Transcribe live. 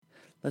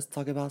Let's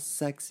talk about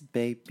sex,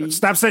 baby.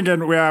 Stop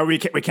singing. We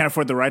can't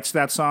afford the rights to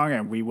that song,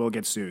 and we will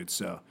get sued.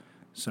 So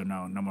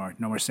no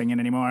more singing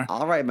anymore.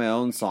 I'll write my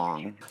own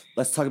song.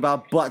 Let's talk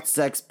about butt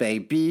sex,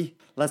 baby.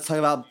 Let's talk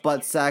about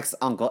butt sex,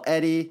 Uncle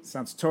Eddie.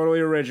 Sounds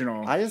totally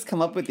original. I just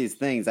come up with these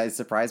things. I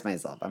surprise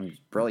myself. I'm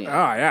brilliant.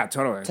 Oh yeah,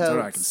 totally.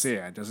 I can see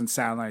it. It doesn't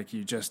sound like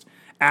you just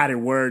added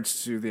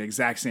words to the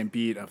exact same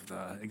beat of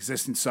the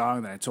existing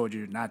song that I told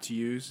you not to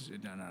use.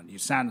 No.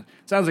 Sounds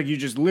like you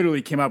just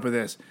literally came up with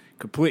this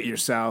complete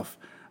yourself.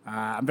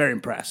 I'm very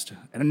impressed.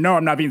 And no,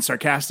 I'm not being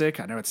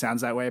sarcastic. I know it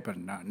sounds that way, but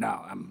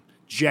no, I'm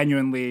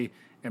genuinely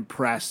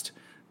impressed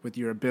with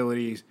your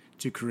ability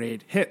to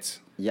create hits.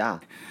 Yeah.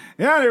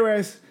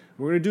 Anyways,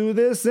 we're going to do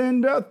this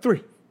in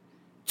 3,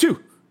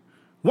 2,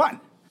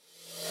 1.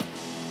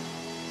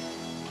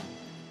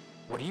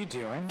 What are you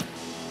doing?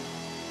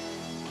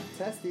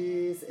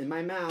 Testes in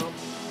my mouth.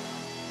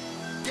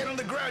 Get on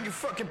the ground, you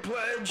fucking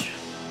pledge!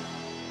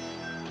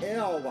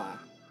 Ew.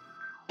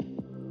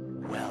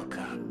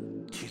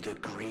 Welcome to the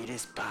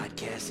greatest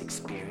podcast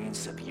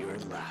experience of your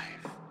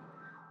life.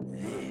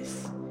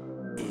 This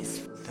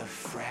is the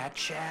Frat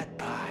Chat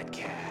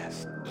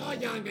Podcast. All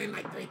young men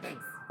like 3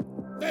 things.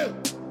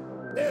 Food,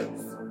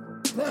 news,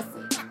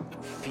 pussy.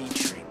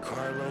 Featuring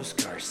Carlos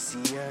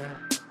Garcia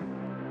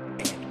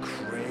and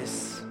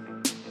Chris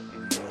Moore.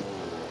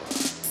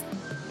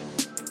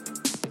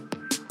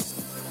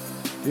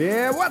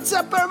 Yeah, what's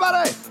up,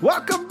 everybody?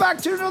 Welcome back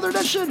to another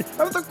edition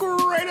of the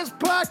greatest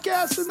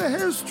podcast in the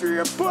history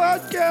of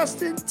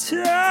podcasting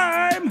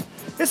time.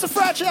 It's the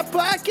Frat Chat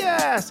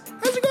Podcast.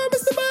 How's it going,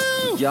 Mr.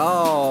 Boo?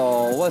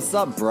 Yo, what's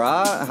up,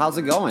 bruh? How's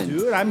it going?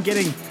 Dude, I'm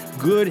getting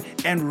good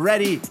and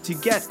ready to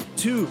get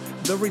to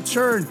the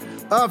return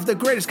of the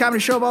greatest comedy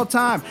show of all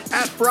time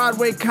at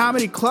Broadway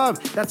Comedy Club.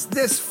 That's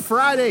this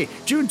Friday,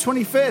 June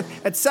 25th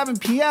at 7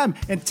 p.m.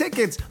 And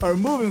tickets are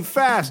moving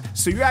fast,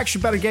 so you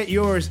actually better get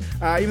yours.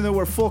 Even though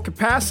we're full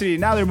capacity,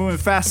 now they're moving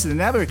faster than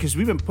ever because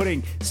we've been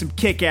putting some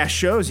kick-ass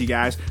shows, you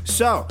guys.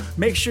 So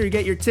make sure you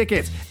get your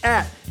tickets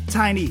at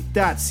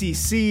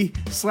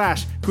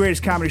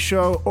tiny.cc/greatest comedy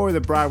show or the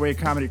Broadway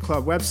Comedy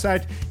Club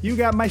website. You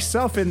got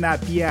myself in that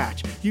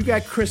biatch. You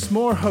got Chris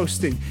Moore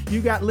hosting.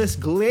 You got Liz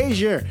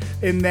Glazier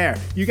in there.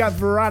 You got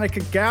Veronica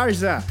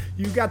Garza.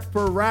 You got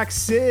Barack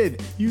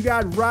Sid. You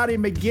got Roddy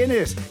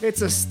McGuinness.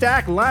 It's a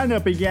stacked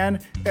lineup again.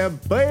 And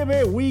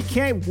baby, we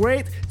can't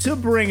wait to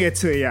bring it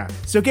to you.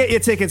 So get your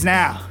tickets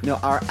now. You know,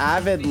 our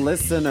avid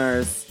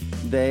listeners,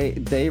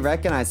 they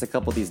recognize a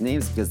couple of these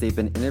names because they've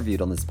been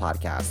interviewed on this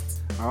podcast.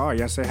 Oh,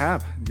 yes, they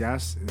have.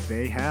 Yes,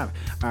 they have.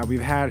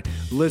 We've had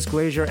Liz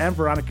Glazier and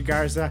Veronica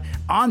Garza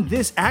on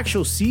this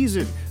actual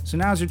season. So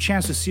now's your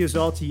chance to see us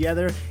all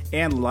together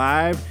and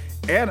live.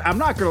 And I'm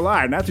not going to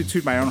lie, not to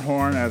toot my own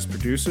horn as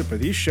producer, but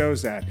these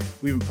shows that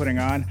we've been putting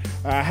on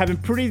have been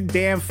pretty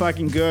damn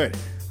fucking good.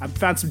 I've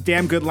found some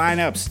damn good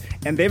lineups,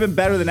 and they've been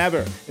better than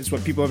ever. It's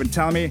what people have been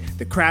telling me.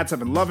 The crowds have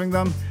been loving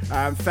them.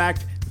 In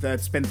fact,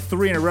 it's been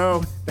 3 in a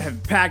row that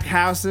have packed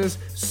houses.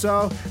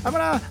 So I'm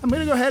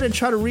gonna go ahead and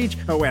try to reach.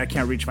 Oh wait, I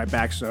can't reach my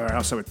back, so or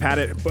else I would pat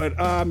it. But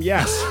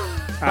yes,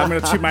 I'm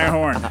gonna toot my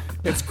horn.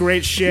 It's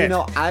great shit. You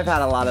know, I've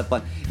had a lot of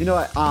fun. You know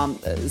what?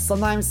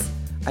 Sometimes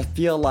I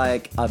feel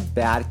like a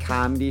bad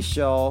comedy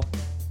show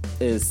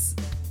is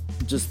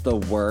just the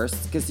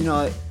worst because you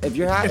know if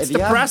you have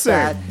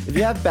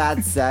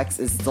bad sex,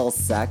 it's still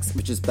sex,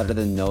 which is better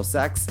than no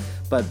sex.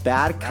 But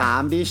bad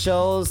comedy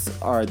shows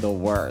are the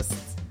worst.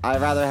 I'd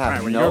rather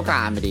have no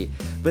comedy.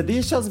 But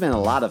these shows have been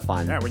a lot of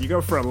fun. Yeah, when you go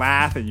for a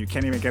laugh and you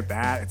can't even get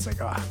that, it's like,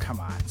 oh, come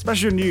on.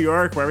 Especially in New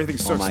York where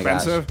everything's so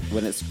expensive. Gosh.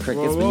 When it's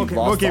crickets, when you've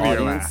lost the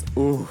audience.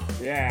 Ooh.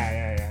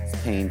 Yeah. It's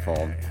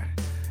painful.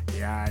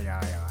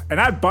 Yeah.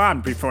 And I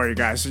bombed before you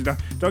guys. So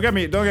don't get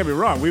me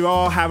wrong. We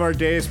all have our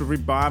days where we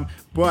bomb.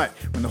 But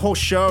when the whole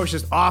show is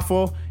just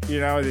awful, you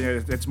know,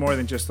 it's more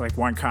than just like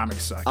one comic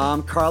suck.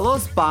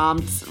 Carlos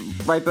bombed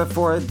right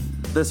before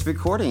this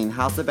recording.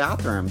 How's the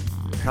bathroom?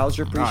 How's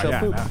your pre-show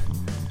poop?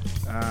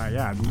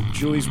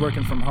 Julie's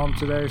working from home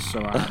today,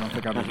 so I don't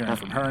think I'll be hearing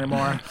from her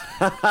anymore.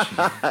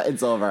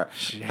 It's over.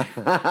 She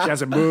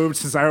hasn't moved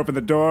since I opened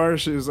the door.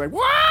 She was like,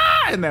 "What?"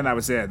 And then that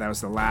was it. That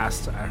was the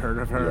last I heard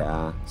of her.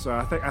 Yeah. So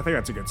I think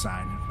that's a good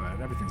sign. But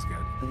everything's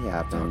good. It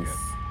happens.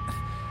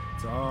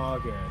 It's all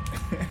good.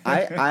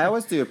 I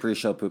always do a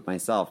pre-show poop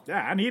myself.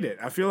 Yeah, I need it.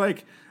 I feel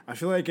like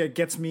it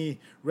gets me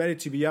ready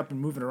to be up and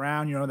moving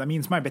around. You know, that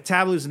means my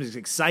metabolism is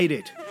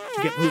excited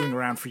to get moving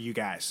around for you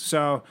guys.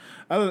 So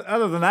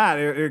other than that,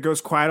 it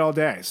goes quiet all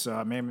day.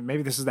 So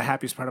maybe this is the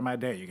happiest part of my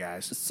day, you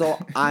guys. So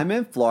I'm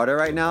in Florida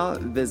right now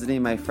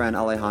visiting my friend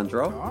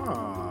Alejandro.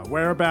 Oh,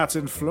 whereabouts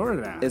in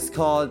Florida? It's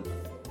called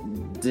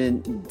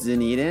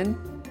Dunedin.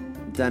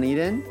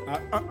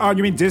 Oh,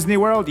 you mean Disney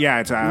World?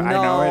 Yeah, no. I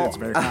know it. It's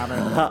very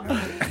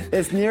common.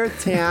 It's near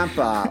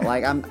Tampa.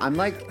 Like I'm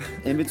like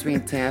in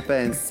between Tampa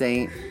and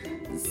St.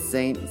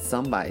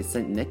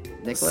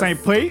 Nicholas.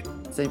 St. Pete?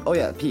 Oh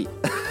yeah, Pete.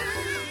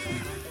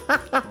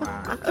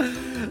 Wow.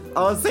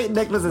 Oh, St.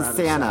 Nicholas is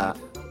Santa.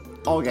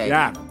 Okay.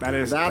 Yeah, that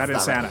is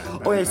Santa.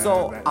 Okay,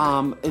 so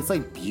it's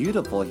like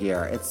beautiful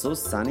here. It's so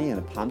sunny and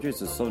the palm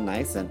trees are so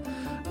nice, and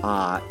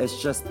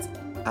it's just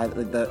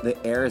the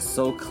air is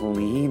so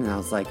clean. And I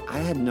was like, I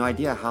had no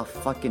idea how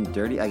fucking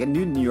dirty. Like I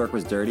knew New York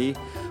was dirty,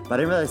 but I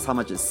didn't realize how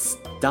much it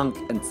stunk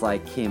and it's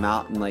like came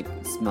out and like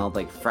smelled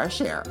like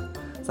fresh air.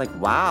 It's like,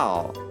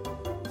 wow.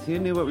 Who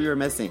knew what we were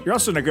missing? You're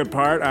also in a good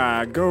part.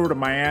 Go over to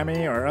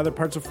Miami or other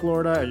parts of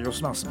Florida, and you'll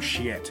smell some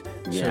shit.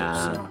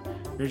 Yeah. So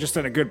you're just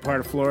in a good part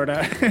of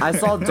Florida. I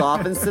saw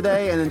dolphins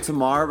today, and then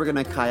tomorrow we're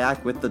gonna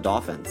kayak with the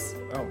dolphins.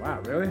 Oh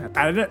wow, really?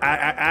 I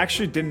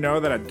actually didn't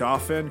know that a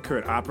dolphin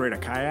could operate a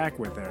kayak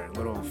with their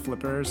little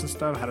flippers and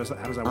stuff. How does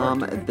that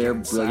work? They're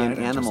brilliant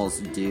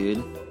animals,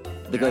 dude.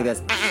 They go like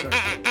this.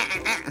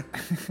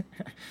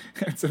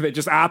 So they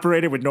just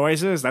operate it with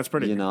noises. That's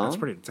pretty. That's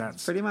pretty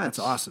intense. Pretty much. That's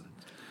awesome.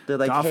 They're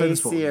like,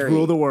 dolphins hey, Siri. will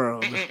rule the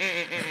world.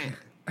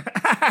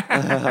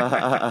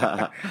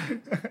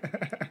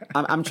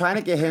 I'm trying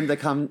to get him to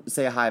come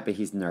say hi, but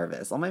he's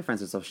nervous. All my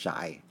friends are so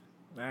shy.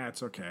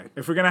 That's okay.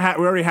 If we're gonna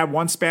we already have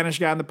one Spanish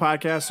guy on the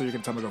podcast, so you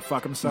can tell him to go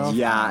fuck himself.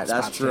 Yeah,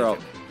 that's true.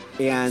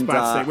 And we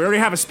already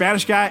have a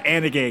Spanish guy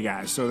and a gay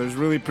guy, so there's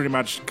really pretty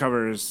much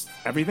covers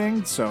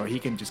everything. So he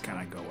can just kind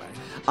of go away.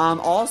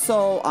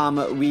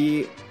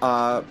 We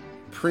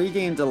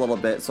pre-gamed a little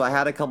bit, so I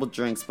had a couple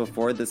drinks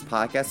before this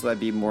podcast, so I'd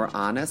be more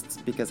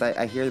honest because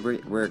I hear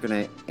we're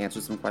gonna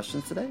answer some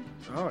questions today.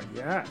 Oh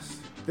yes,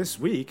 this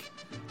week,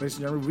 ladies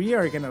and gentlemen, we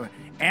are gonna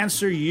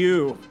answer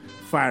you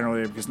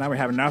finally because now we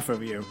have enough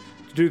of you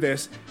to do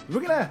this.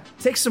 We're gonna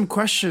take some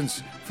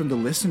questions from the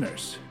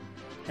listeners,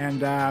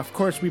 and of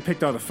course, we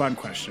picked all the fun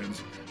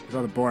questions because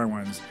all the boring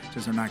ones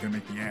just are not gonna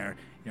make the air.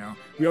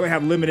 We only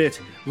have limited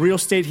real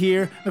estate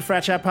here, the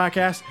Frat Chat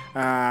Podcast,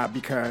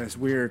 because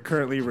we're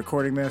currently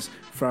recording this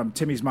from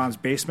Timmy's mom's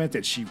basement,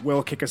 and she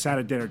will kick us out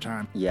at dinner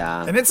time.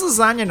 Yeah. And it's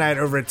lasagna night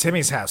over at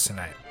Timmy's house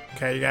tonight.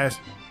 Okay, you guys?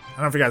 I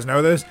don't know if you guys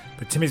know this,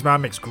 but Timmy's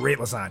mom makes great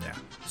lasagna.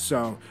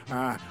 So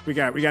we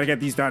got to get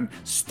these done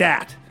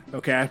stat.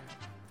 Okay.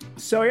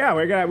 So yeah,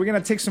 we're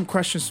gonna take some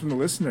questions from the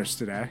listeners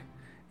today,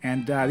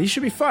 and these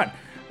should be fun.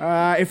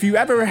 If you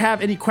ever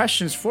have any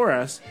questions for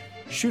us,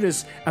 shoot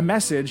us a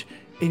message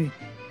in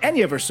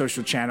any of our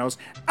social channels,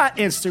 on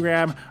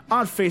Instagram,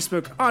 on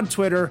Facebook, on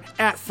Twitter,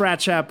 at Frat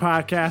Chat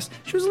Podcast.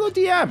 Shoot us a little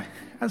DM.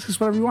 Ask us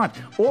whatever you want.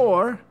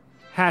 Or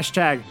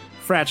hashtag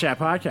Frat Chat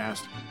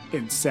Podcast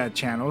in said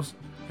channels.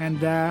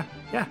 And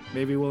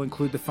maybe we'll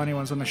include the funny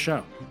ones on the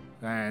show.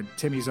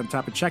 Timmy's on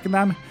top of checking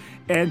them.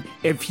 And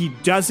if he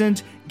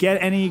doesn't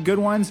get any good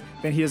ones,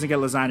 then he doesn't get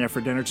lasagna for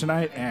dinner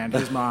tonight. And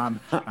his mom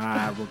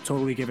will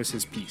totally give us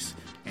his piece.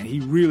 And he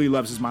really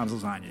loves his mom's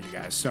lasagna, you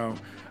guys. So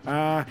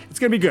it's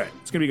going to be good.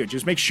 It's going to be good.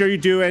 Just make sure you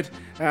do it.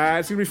 It's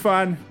going to be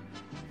fun.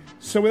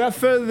 So without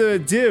further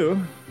ado,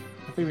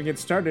 I think we get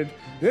started.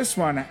 This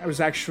one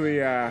was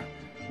actually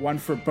one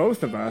for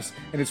both of us,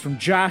 and it's from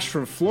Josh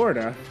from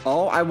Florida.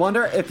 Oh, I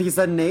wonder if he's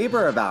a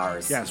neighbor of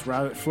ours. Yes,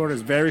 Florida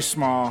is very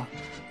small.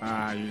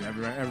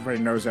 Everybody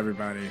knows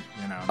everybody.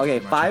 Okay,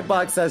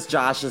 $5 says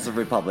Josh is a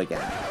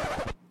Republican.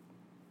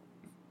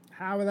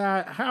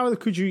 How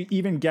could you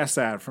even guess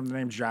that from the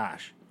name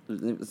Josh?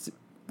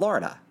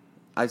 Florida.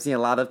 I've seen a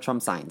lot of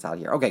Trump signs out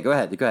here. Okay, go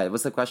ahead.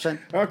 What's the question?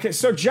 Okay,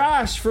 so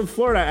Josh from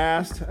Florida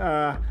asked,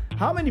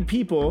 how many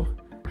people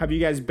have you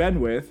guys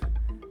been with?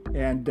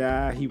 And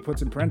he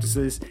puts in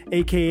parentheses,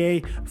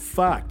 AKA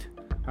fucked.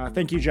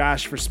 Thank you,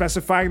 Josh, for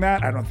specifying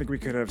that. I don't think we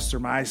could have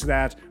surmised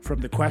that from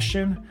the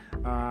question.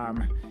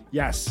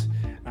 Yes,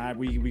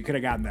 we could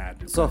have gotten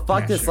that. So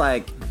fucked is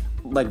sure.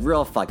 like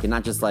real fucking,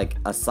 not just like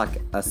a suck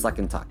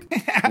and tuck.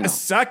 A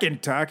suck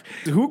and tuck?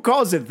 Who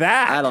calls it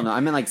that? I don't know. I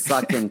meant like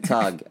suck and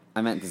tug.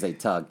 I meant to say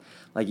tug.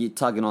 Like you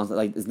tug and all.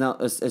 Like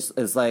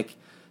it's like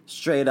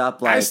straight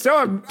up. Like I've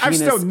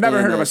still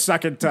never heard of a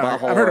suck and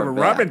tug. I've heard of a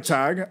rub and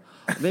tug.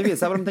 Maybe is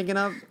that what I'm thinking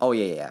of? Oh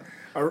yeah.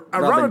 A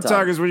rub and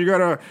tug is when you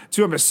go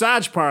to a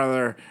massage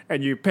parlor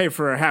and you pay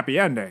for a happy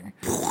ending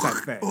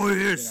type thing. Oh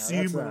yes,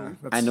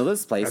 I know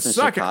this place in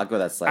Chicago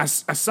that's like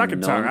a suck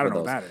and tug. I don't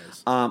know what that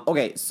is.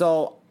 Okay,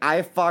 so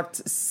I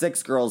fucked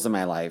 6 girls in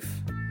my life.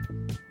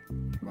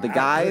 Wow. The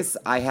guys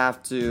I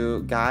have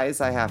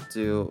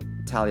to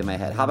tally in my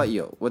head. How about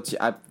you?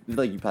 I feel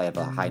like you probably have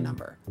a high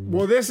number.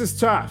 Well, this is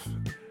tough.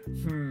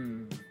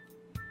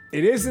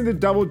 It is in the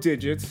double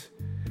digits.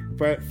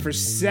 But for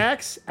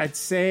sex, I'd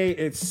say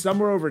it's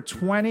somewhere over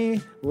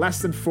 20,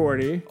 less than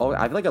 40. Oh,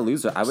 I feel like a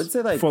loser. I would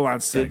say like full on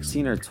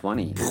 15 or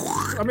 20.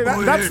 I mean,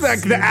 that's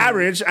like the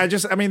average.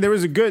 There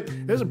was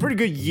a pretty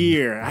good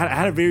year. I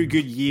had a very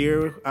good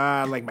year,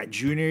 like my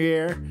junior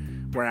year,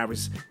 where I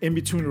was in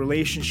between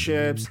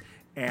relationships.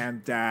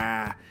 And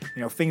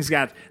things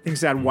got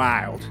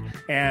wild,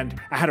 and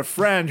I had a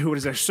friend who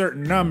was a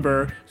certain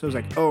number, so I was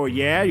like, "Oh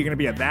yeah, you're gonna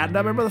be at that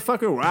number,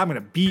 motherfucker? Well, I'm gonna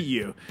beat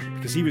you,"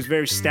 because he was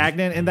very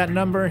stagnant in that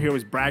number. He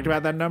always bragged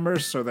about that number.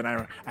 So then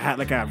I had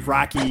like a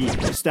Rocky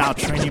style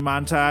training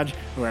montage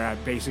where I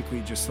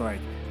basically just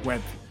like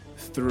went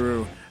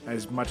through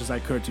as much as I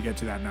could to get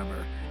to that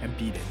number and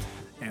beat it,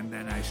 and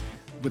then I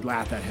would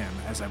laugh at him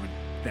as I would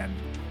then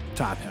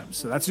top him.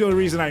 So that's the only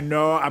reason I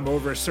know I'm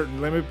over a certain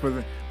limit.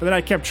 But then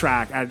I kept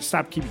track. I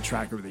stopped keeping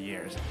track over the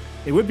years.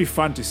 It would be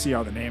fun to see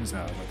all the names though,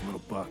 like a little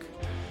book.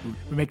 It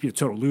would make me a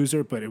total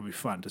loser, but it would be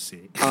fun to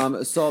see.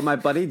 So my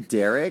buddy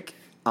Derek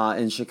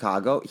in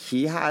Chicago,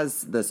 he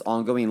has this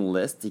ongoing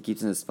list he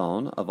keeps in his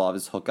phone of all of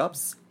his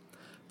hookups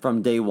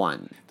from day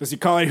one. Does he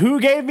call it "Who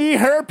gave me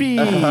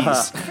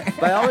herpes"?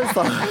 But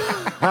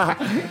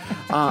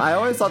I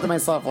always thought to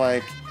myself,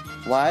 like,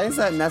 why is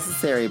that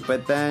necessary?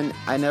 But then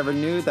I never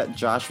knew that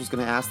Josh was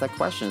going to ask that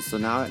question. So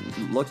now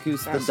look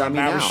who's the dummy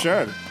now. We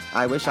should.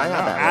 I wish I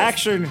had that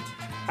list. Actually,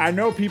 I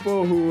know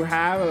people who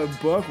have a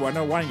book. Well, I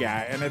know one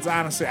guy, and it's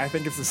honestly, I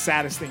think it's the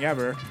saddest thing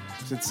ever.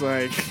 It's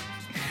like,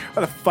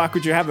 why the fuck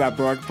would you have that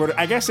book? But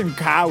I guess in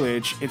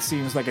college, it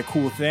seems like a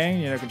cool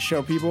thing. Can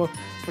show people.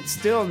 But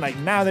still, like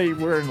now that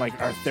we're in like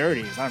our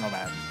 30s, I don't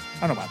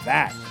know about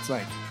that. It's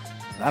like,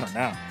 I don't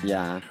know.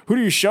 Yeah. Who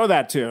do you show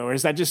that to? Or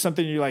is that just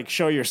something you like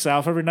show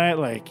yourself every night?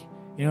 Like,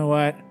 you know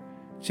what?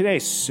 Today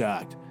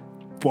sucked,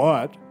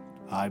 but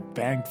I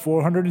banged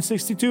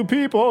 462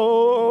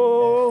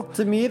 people.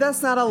 To me,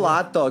 that's not a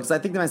lot, though, because I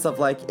think to myself,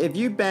 like, if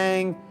you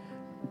bang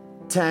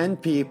 10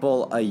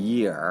 people a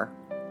year,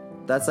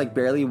 that's like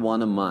barely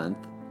one a month.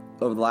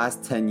 Over the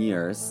last 10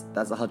 years,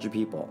 that's 100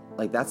 people.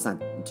 Like, that's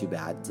not too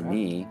bad to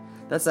me.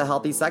 That's a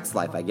healthy sex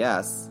life, I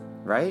guess,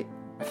 right?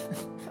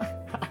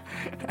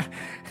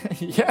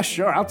 Yeah,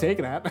 sure, I'll take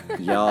that.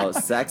 Yo,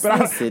 Sex in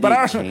the City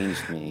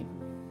changed me.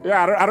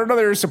 Yeah, I don't know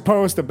that you're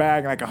supposed to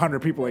bang like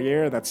 100 people a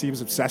year. That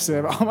seems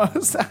obsessive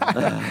almost.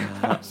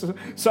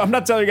 So I'm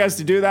not telling you guys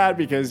to do that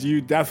because you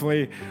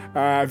definitely,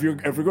 if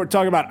we're going to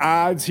talk about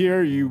odds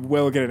here, you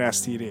will get an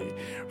STD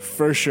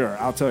for sure.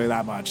 I'll tell you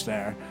that much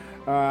there.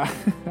 I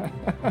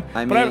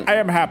mean, but I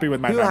am happy with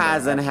my Who number.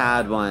 hasn't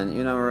had one?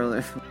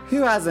 Really,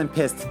 who hasn't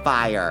pissed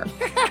fire?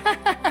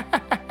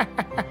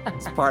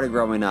 It's part of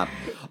growing up.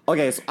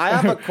 Okay, so I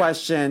have a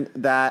question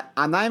that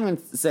I'm not even going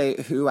to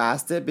say who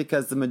asked it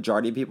because the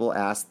majority of people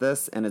asked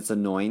this and it's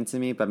annoying to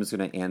me, but I'm just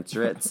going to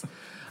answer it.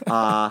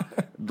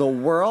 The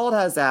world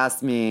has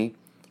asked me,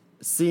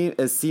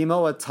 is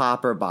Simo a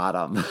top or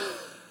bottom?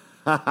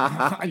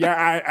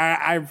 Yeah,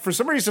 I for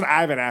some reason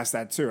I haven't asked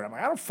that too. I'm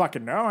like, I don't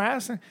fucking know.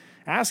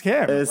 Ask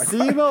him. Is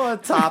Simo a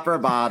top or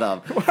bottom?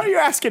 Why are you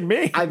asking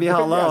me? I mean,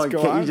 hello.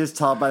 Can you just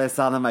tell by the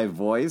sound of my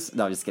voice?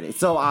 No, I'm just kidding.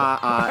 So,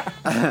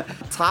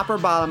 top or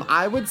bottom,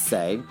 I would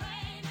say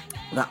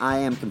that I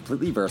am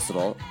completely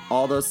versatile,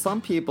 although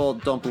some people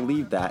don't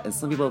believe that, and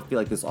some people feel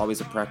like there's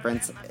always a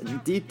preference.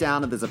 Deep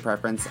down, if there's a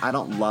preference, I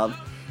don't love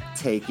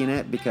taking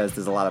it because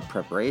there's a lot of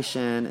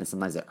preparation, and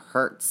sometimes it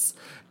hurts.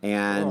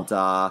 And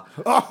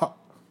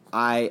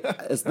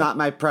it's not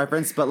my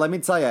preference, but let me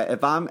tell you,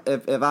 if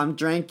I'm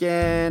drinking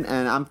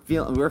and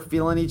we're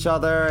feeling each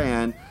other,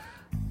 and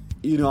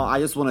I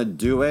just want to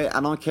do it.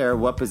 I don't care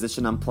what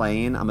position I'm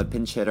playing. I'm a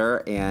pinch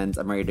hitter, and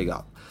I'm ready to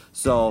go.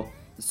 So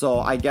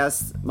I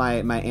guess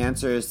my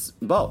answer is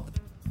both.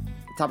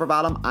 Top or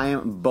bottom, I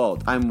am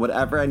both. I'm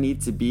whatever I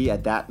need to be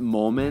at that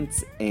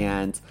moment,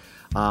 and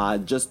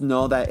just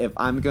know that if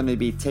I'm going to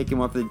be taking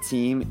one for the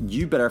team,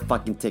 you better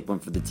fucking take one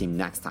for the team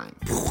next time.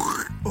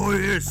 Oh,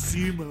 yes,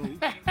 Simo.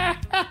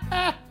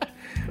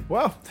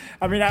 Well,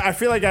 I mean, I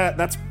feel like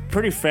that's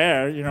pretty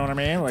fair. You know what I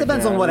mean? Like,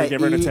 depends on what I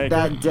eat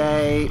that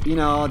day.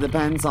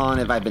 Depends on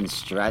if I've been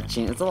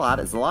stretching. It's a lot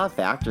of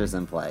factors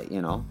in play.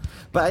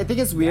 But I think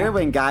it's weird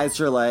when guys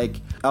are like,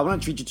 "I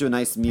want to treat you to a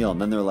nice meal,"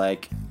 and then they're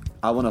like,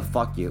 "I want to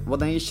fuck you." Well,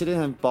 then you shouldn't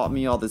have bought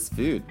me all this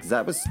food because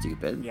that was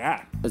stupid.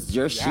 Yeah, it's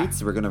your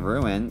sheets we're gonna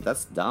ruin.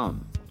 That's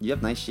dumb. You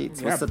have nice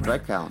sheets. What's the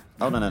thread count?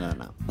 Oh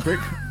no.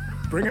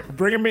 Bringing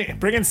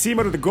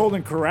Simo to the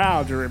Golden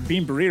Corral during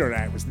Bean Burrito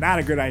Night was not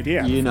a good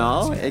idea.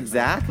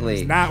 Exactly.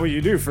 It's not what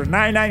you do. For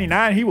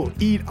 $9.99, he will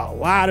eat a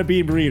lot of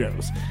bean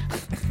burritos.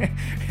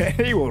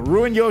 He will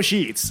ruin your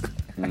sheets.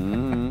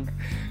 Mm.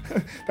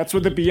 That's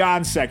what the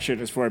Beyond section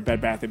is for at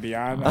Bed Bath &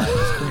 Beyond.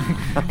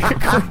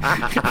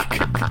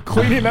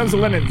 Cleaning those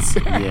linens.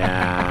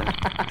 Yeah.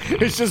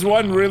 It's just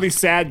one really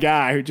sad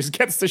guy who just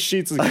gets the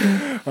sheets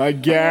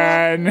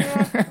again.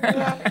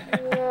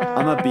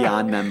 I'm a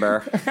Beyond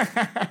member.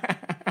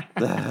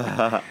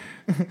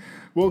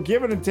 Well,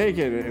 give it and take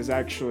it is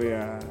actually,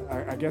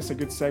 I guess, a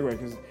good segue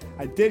because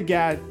I did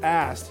get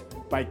asked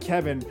by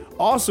Kevin,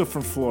 also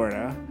from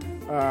Florida.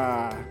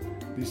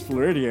 These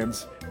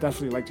Floridians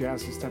definitely like to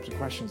ask these types of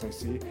questions, I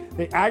see.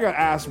 I got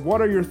asked,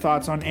 what are your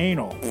thoughts on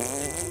anal?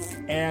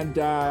 And,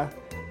 I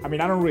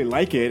don't really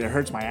like it. It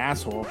hurts my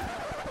asshole.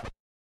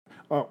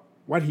 Oh,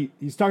 what?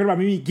 He's talking about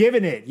me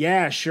giving it.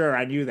 Yeah, sure.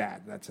 I knew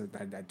that. I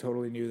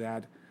totally knew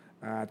that.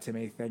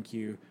 Timmy, thank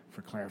you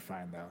for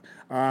clarifying,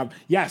 though.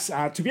 Yes,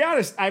 to be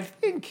honest, I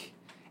think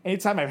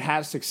anytime I've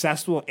had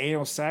successful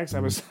anal sex, I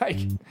was like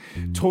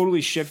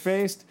totally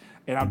shit-faced.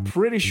 And I'm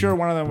pretty sure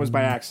one of them was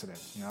by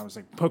accident. You know, I was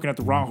like poking at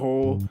the wrong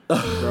hole.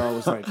 The girl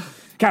was like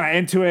kind of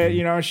into it,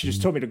 you know. She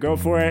just told me to go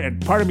for it.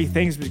 And part of me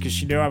thinks because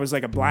she knew I was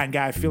like a blind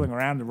guy feeling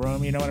around the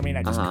room, you know what I mean?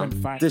 I just couldn't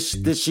find it.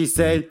 Did she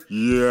say,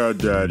 "Yeah,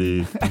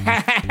 Daddy,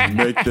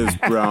 make this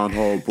brown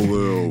hole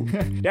blue"?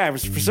 Yeah, it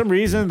was for some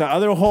reason the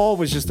other hole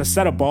was just a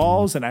set of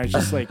balls, and I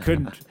just like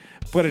couldn't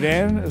put it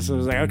in. So I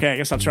was like, okay, I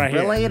guess I'll try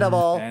here.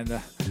 Relatable. And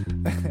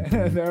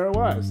there it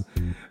was.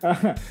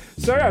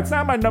 So yeah, it's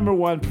not my number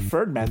one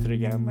preferred method of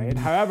getting laid.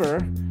 However,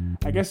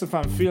 I guess if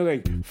I'm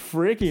feeling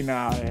freaky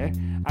now,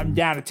 I'm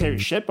down to take a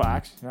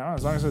shitbox. You know,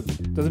 as long as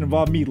it doesn't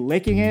involve me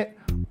licking it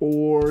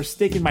or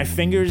sticking my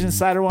fingers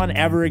inside of one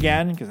ever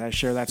again, because I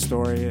share that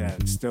story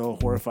and it still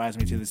horrifies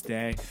me to this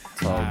day.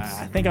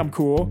 I think I'm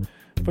cool.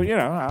 But, you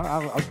know,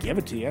 I'll give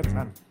it to you. It's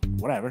not,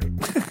 whatever.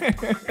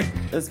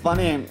 It's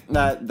funny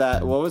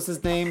that what was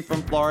his name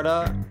from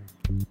Florida?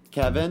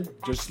 Kevin?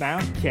 Just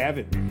now?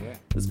 Kevin, yeah.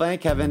 It's funny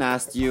Kevin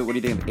asked you, what do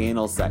you think of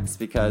anal sex?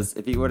 Because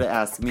if he were to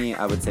ask me,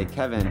 I would say,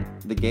 Kevin,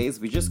 the gays,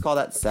 we just call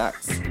that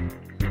sex.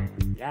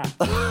 Yeah.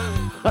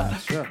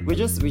 Sure. We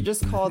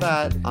just call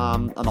that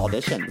an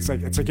audition. It's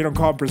like you don't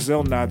call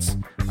Brazil nuts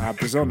in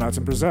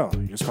Brazil.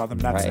 You just call them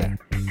nuts Right. there.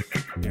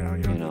 You know.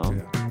 You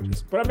know?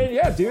 But I mean,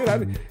 yeah, dude,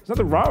 there's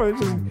nothing wrong with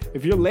it. Just,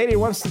 if your lady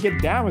wants to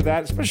get down with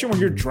that, especially when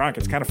you're drunk,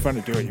 it's kind of fun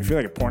to do it. You feel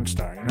like a porn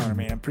star. You know what I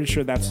mean? I'm pretty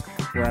sure that's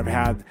where I've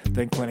had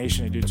the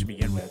inclination to do it to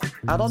begin with.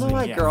 I don't know So,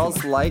 why yeah,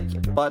 girls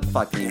like butt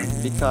fucking,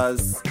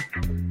 because,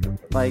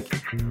 like,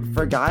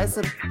 for guys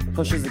it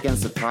pushes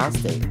against the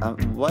prostate.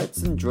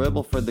 What's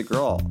enjoyable for the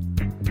girl?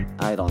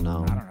 I don't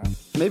know. I don't know.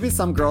 Maybe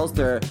some girls,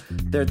 their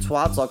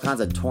twats all kinds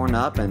of torn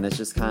up, and it's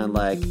just kind of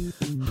like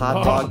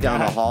hot dog down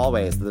the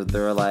hallways.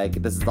 They're like,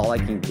 this is all I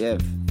can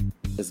give,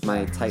 is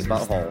my tight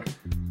butthole.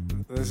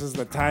 This is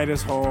the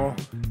tightest hole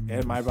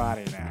in my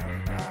body now.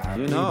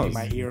 Who knows?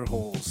 My ear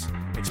holes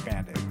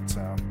expanded.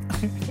 So.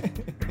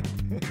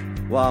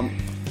 Well,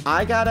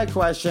 I got a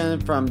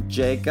question from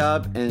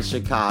Jacob in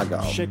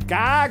Chicago.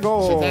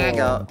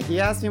 Chicago.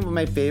 He asked me what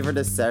my favorite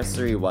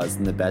accessory was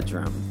in the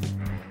bedroom.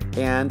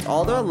 And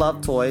although I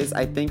love toys,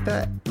 I think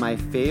that my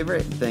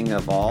favorite thing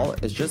of all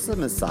is just the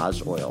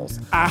massage oils.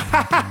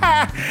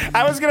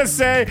 I was going to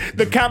say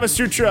the Kama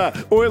Sutra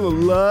oil of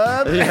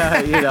love.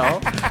 Yeah, you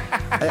know.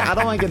 I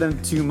don't want to give them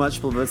too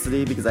much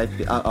publicity because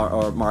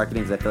or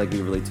marketing, because I feel like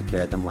we really took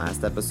care of them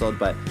last episode.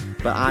 But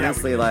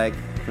honestly, like,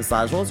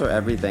 massage oils are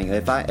everything.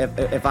 If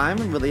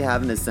I'm really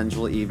having a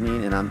sensual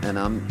evening and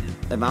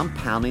I'm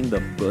pounding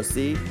the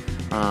pussy,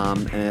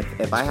 and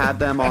if I have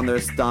them on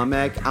their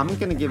stomach, I'm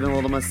gonna give them a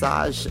little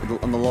massage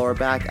on the lower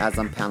back as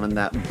I'm pounding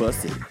that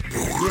pussy.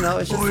 You know,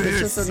 it's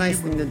just a nice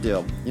thing to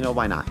do. You know,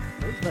 why not?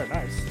 That's very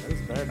nice. That is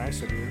very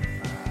nice of you.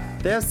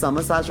 There are some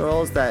massage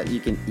oils that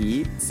you can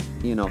eat.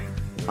 You know,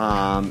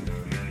 I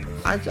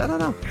don't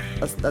know.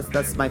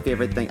 That's my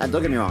favorite thing. Don't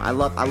get me wrong. I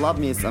love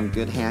me some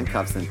good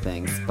handcuffs and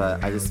things,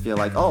 but I just feel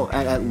like,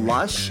 and at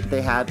Lush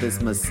they have this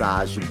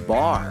massage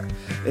bar.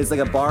 It's like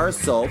a bar of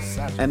soap,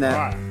 and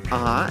then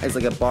it's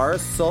like a bar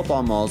of soap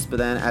almost. But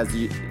then as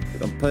you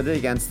put it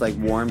against like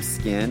warm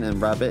skin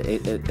and rub it,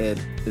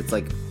 it's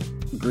like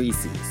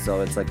greasy.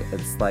 So it's like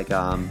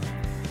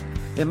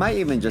it might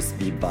even just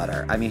be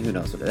butter. I mean, who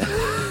knows what it is?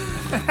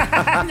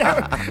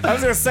 I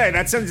was gonna say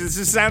this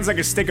just sounds like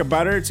a stick of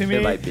butter to me.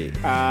 It might be.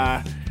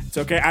 It's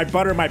okay. I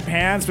butter my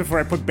pans before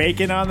I put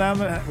bacon on them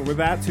with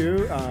that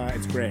too.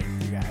 It's great,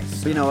 you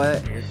guys. But you know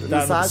what?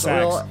 Massage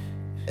sex. oil,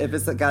 if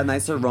it's got a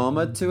nice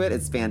aroma to it,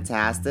 it's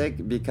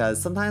fantastic,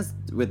 because sometimes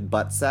with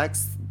butt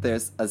sex,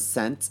 there's a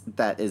scent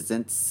that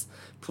isn't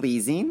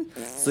pleasing.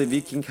 So if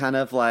you can kind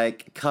of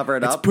like cover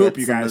it up. It's poop, with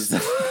you guys.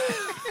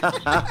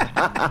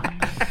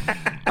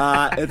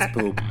 It's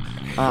poop.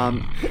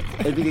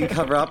 If you can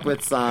cover up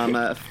with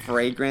some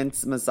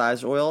fragrant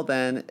massage oil,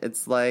 then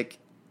it's like,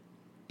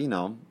 you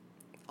know,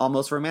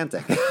 almost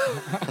romantic.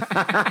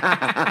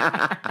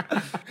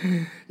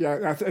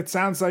 Yeah, it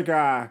sounds like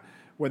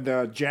when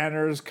the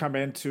janitors come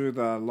into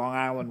the Long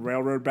Island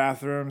Railroad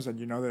bathrooms and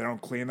you know they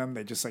don't clean them,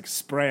 they just like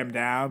spray them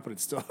down, but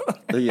it's still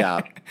Yeah.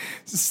 it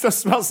still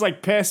smells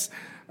like piss.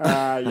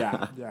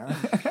 Yeah.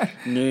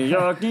 New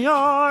York, New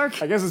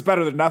York. I guess it's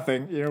better than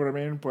nothing. You know what I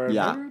mean? But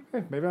Yeah.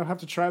 maybe I'll have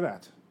to try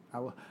that.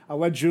 I'll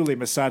let Julie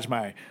massage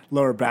my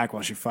lower back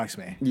while she fucks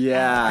me.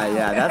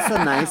 Yeah.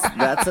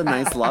 That's a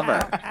nice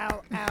lover.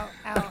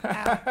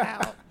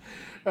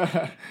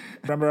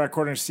 Remember,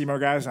 according to SEMO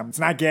guys, it's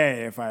not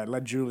gay if I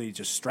let Julie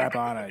just strap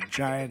on a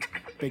giant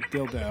big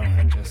dildo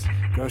and just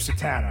goes to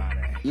town on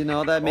it. You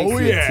know, that makes you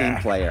a team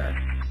player.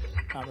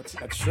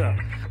 That's true.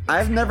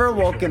 I've never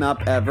woken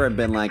up ever and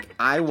been like,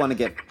 I want to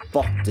get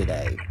fucked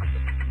today.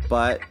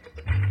 But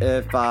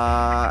if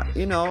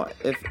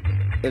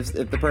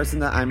the person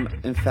that I'm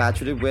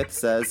infatuated with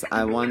says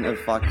I want to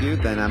fuck you,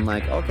 then I'm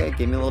like, okay,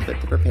 give me a little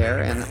bit to prepare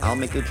and I'll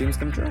make your dreams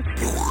come true.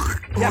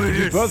 Yeah, but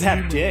you both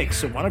have dicks,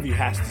 so one of you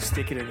has to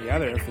stick it in the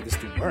other for this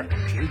to work.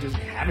 Julie doesn't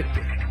have a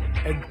dick.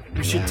 And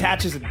she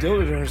attaches a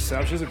dildo to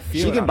herself. She doesn't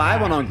feel She it can on buy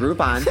that. one on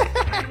Groupon.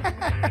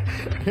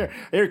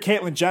 Here,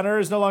 Caitlyn Jenner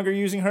is no longer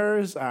using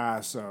hers,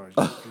 so she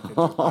can just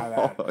buy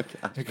that.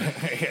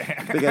 Okay.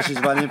 Because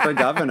she's running for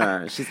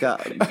governor. She's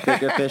got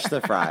bigger fish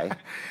to fry.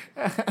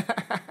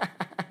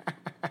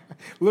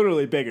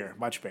 Literally bigger,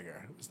 much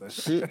bigger.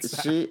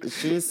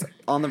 She's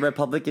on the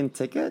Republican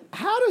ticket.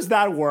 How does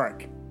that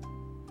work?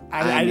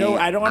 I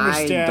don't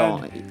understand.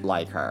 I don't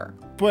like her.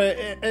 But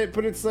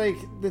it's like,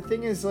 the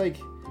thing is, like,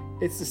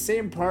 it's the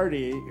same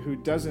party who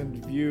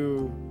doesn't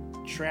view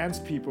trans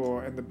people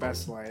in the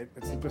best light.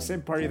 It's the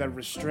same party that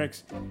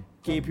restricts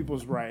gay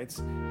people's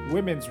rights,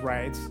 women's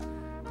rights,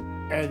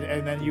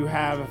 and then you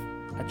have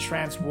a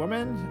trans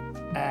woman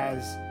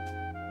as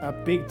a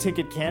big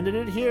ticket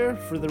candidate here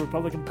for the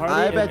Republican Party.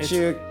 I bet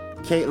you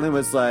Caitlyn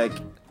was like,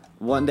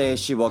 one day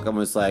she woke up and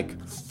was like,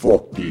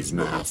 fuck these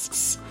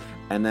masks.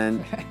 And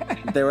then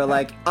they were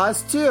like,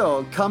 us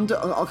too, come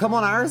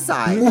on our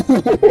side.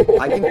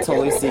 I can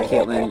totally see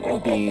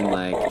Caitlyn being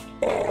like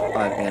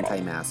an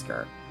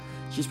anti-masker.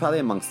 She's probably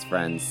amongst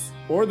friends.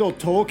 Or they'll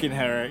Tolkien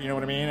her, you know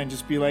what I mean, and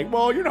just be like,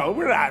 well, we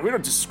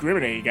don't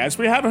discriminate, you guys.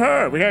 We have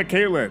her. We got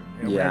Caitlyn.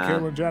 We got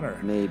Caitlyn Jenner.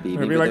 Maybe.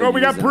 They'll be like, we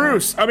got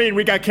Bruce.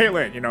 We got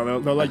Caitlyn. You know,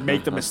 they'll like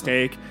make the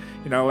mistake.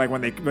 You know, like when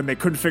they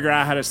couldn't figure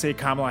out how to say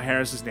Kamala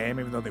Harris's name,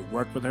 even though they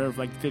worked with her for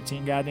like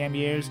 15 goddamn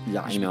years.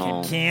 Yeah, she I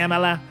know. became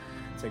Kamala.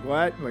 It's like,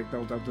 what? Like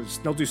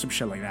they'll do some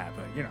shit like that,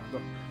 but you know,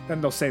 then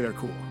they'll say they're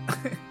cool.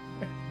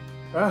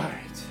 All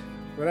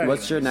right.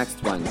 What's your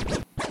next one?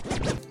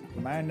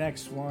 My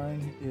next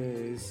one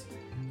is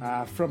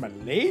from a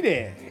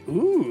lady.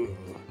 Ooh.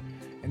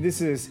 And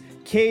this is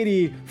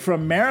Katie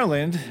from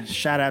Maryland.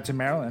 Shout out to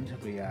Maryland.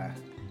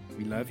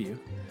 We love you.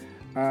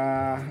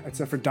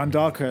 Except for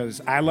Dundalk, because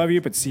I love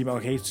you, but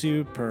Simo hates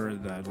you, per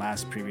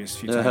the previous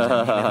few times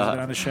that he has been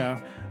on the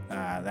show.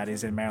 That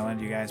is in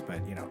Maryland, you guys,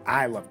 but, you know,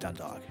 I love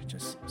Dundalk.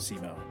 Just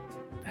Simo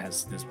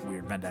has this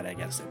weird vendetta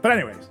against it. But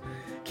anyways,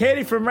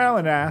 Katie from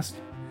Maryland asked,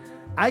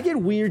 I get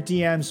weird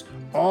DMs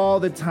all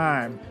the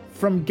time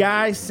from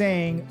guys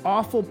saying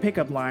awful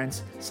pickup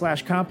lines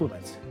 /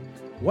 compliments.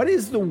 What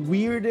is the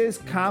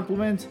weirdest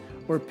compliment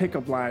or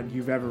pickup line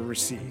you've ever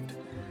received?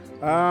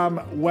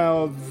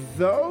 Well,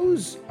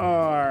 those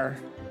are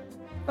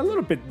a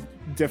little bit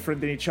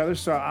different than each other,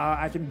 so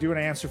I can do an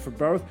answer for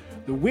both.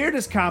 The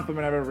weirdest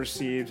compliment I've ever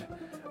received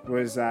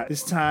was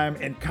this time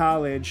in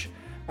college.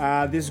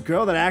 This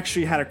girl that I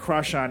actually had a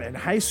crush on in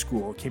high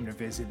school came to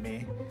visit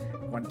me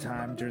one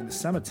time during the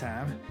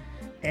summertime,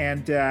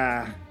 and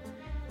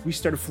we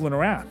started fooling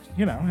around,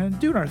 you know, and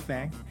doing our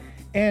thing.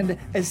 And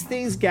as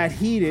things got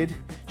heated,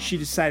 she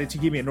decided to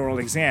give me an oral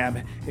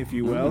exam, if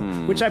you will,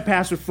 which I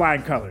passed with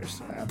flying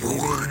colors.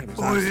 Believe me,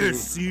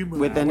 it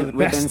was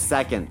within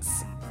seconds.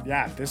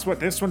 Yeah, this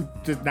one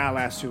did not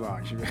last too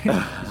long. She was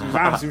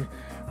honestly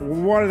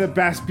one of the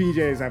best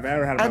BJs I've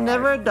ever had in my I've life.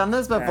 never done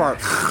this before.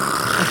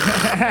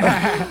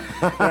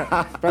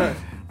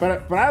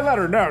 But I let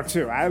her know,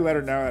 too. I let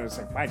her know that it's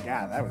like, my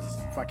God, that was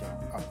fucking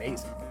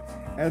amazing.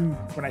 And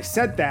when I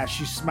said that,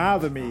 she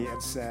smiled at me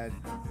and said,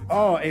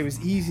 oh, it was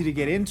easy to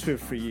get into it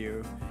for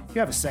you. You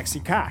have a sexy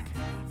cock.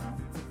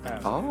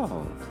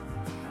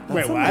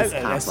 Wait, what? Nice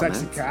a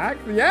sexy cock?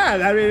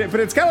 Yeah, I mean,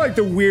 but it's kind of like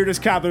the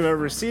weirdest compliment I've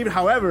ever received.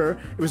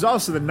 However, it was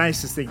also the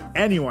nicest thing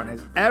anyone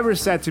has ever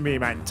said to me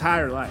my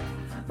entire life.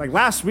 Like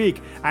last week,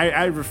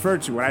 I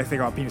referred to what I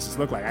think all penises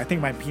look like. I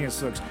think my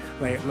penis looks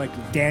like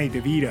Danny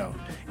DeVito.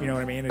 You know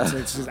what I mean? It's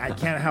just, I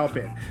can't help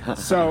it.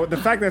 So the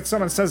fact that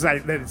someone says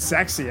that it's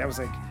sexy, I was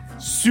like,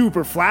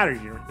 super flattered,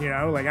 you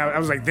know? Like, I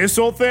was like, this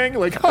whole thing?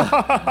 Like,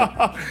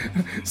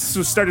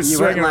 so started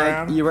swinging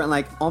around. You weren't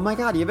like, oh my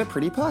God, you have a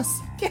pretty puss.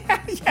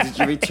 Yeah. Did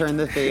you return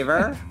the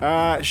favor?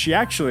 She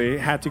actually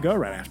had to go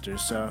right after,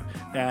 so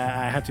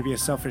I had to be a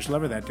selfish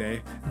lover that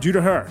day due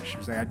to her. She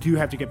was like, I do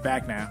have to get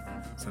back now.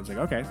 So I was like,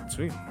 okay,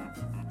 sweet.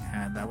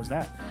 And that was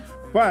that.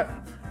 But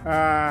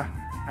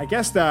I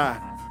guess the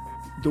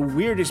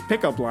weirdest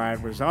pickup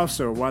line was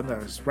also one that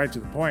was right to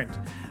the point.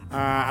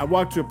 I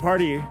walked to a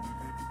party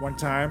one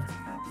time,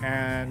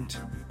 and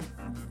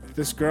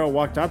this girl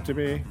walked up to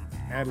me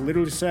and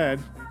literally said,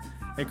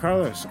 hey,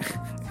 Carlos,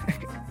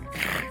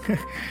 you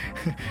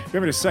want me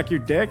to suck your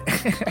dick?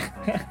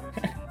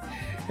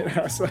 And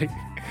I was like,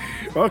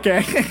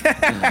 okay.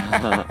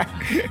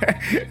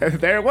 And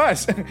there it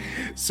was.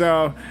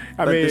 So,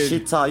 I mean, did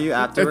she tell you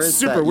afterwards it's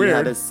super that weird. You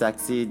had a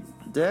sexy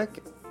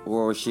dick?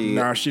 Or was she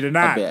No, she did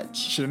not. a bitch?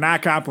 She did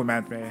not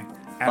compliment me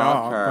at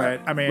all. Her.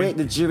 But, I mean, wait,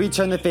 did you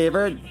return the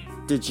favor?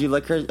 Did you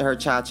lick her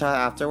cha-cha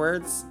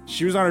afterwards?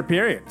 she was on her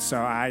period, so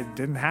I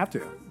didn't have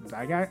to.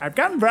 I've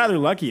gotten rather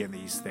lucky in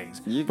these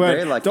things. You're but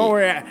very lucky. Don't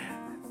worry.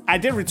 I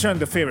did return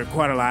the favor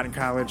quite a lot in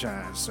college,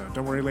 so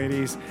don't worry,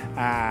 ladies.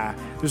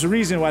 There's a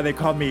reason why they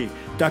called me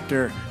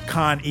Dr.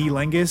 Con E.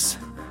 Lingus,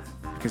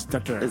 because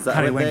Dr. Is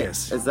Connie that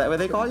Lingus is that what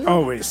they call you?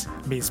 always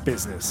means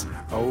business.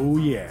 Oh,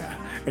 yeah.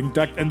 And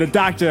the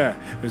doctor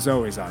is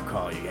always on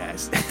call, you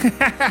guys.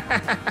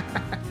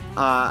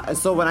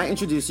 So when I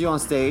introduced you on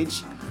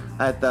stage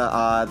at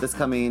the this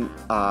coming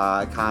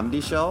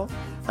comedy show,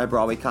 at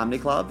Broadway Comedy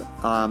Club.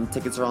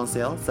 Tickets are on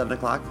sale, 7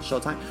 o'clock,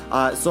 showtime.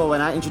 So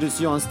when I introduce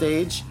you on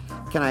stage,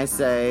 can I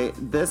say,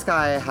 this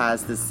guy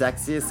has the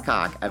sexiest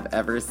cock I've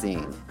ever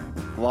seen.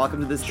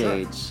 Welcome to the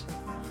stage,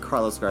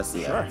 Carlos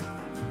Garcia. Sure.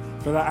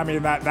 But I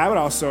mean, that would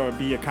also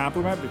be a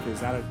compliment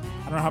because I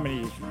don't know how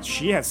many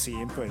she has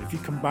seen, but if you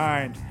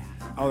combined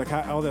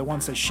all the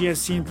ones that she has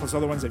seen plus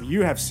all the ones that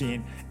you have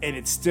seen, and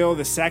it's still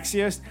the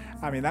sexiest,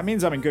 I mean, that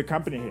means I'm in good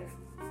company here.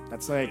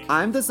 That's like...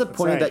 I'm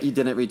disappointed that you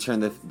didn't return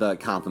the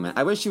compliment.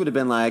 I wish you would have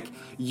been like,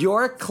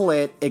 your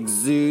clit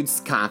exudes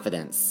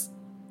confidence.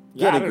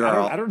 Get it,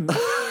 girl. I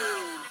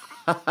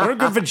don't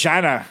give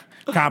vagina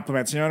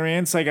compliments, you know what I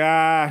mean? It's like,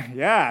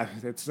 yeah,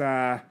 it's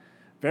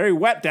very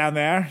wet down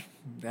there.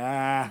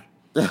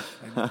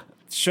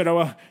 Should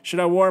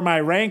I wore my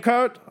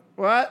raincoat?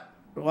 What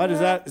is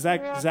that? Is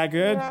that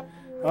good?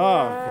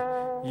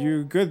 Oh,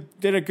 you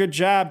did a good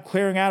job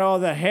clearing out all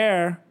the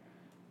hair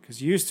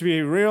because you used to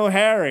be real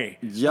hairy.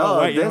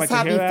 Yo, this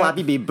happy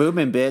flappy be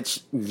booming,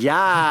 bitch.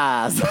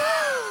 Yes.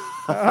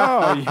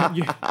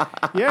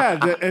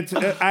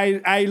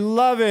 I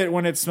love it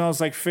when it smells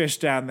like fish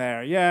down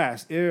there.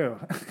 Yes, ew.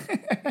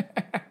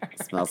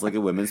 Smells like a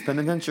women's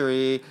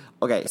penitentiary.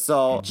 Okay,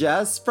 so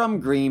Jess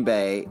from Green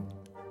Bay.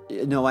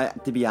 You know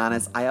what? To be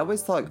honest, I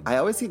always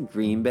get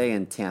Green Bay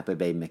and Tampa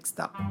Bay mixed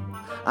up.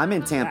 I'm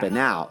in Tampa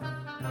now,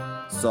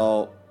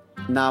 so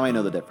now I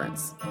know the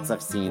difference because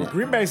I've seen it.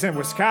 Green Bay's in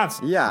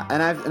Wisconsin. Yeah,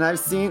 and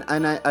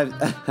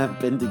I've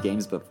been to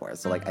games before,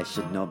 so like I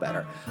should know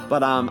better.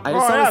 But I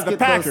just the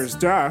Packers,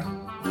 duh.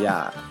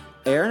 Yeah,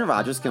 Aaron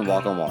Rodgers can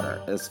walk on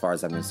water, as far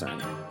as I'm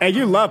concerned. Hey,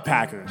 you love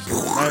Packers.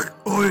 Right?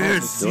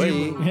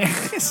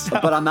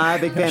 But I'm not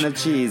a big fan of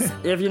cheese,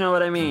 if you know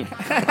what I mean.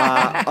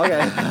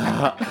 Okay.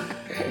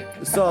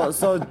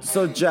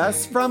 So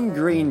Jess from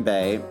Green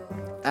Bay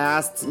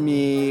asked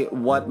me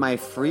what my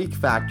freak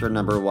factor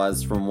number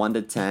was from 1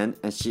 to 10,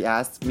 and she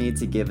asked me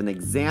to give an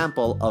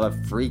example of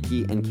a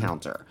freaky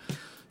encounter.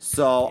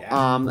 So,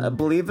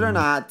 believe it or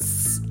not,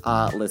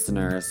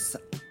 listeners,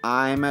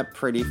 I'm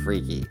pretty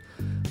freaky.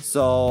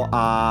 So,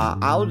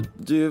 I'll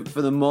do,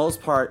 for the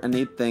most part,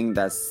 anything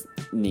that's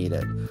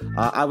needed.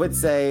 I would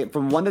say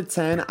from 1 to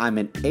 10, I'm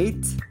an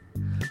 8.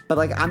 But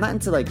like I'm not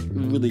into like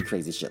really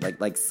crazy shit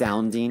like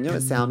sounding. You know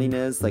what sounding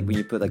is? Like when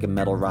you put like a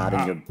metal rod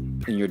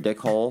in your dick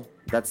hole.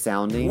 That's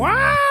sounding. What?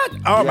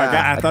 Oh my god!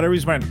 I thought it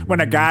was when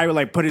a guy would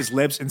like put his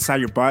lips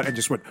inside your butt and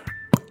just went.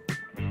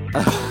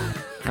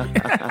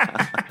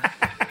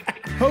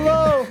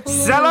 Hello.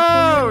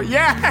 Hello.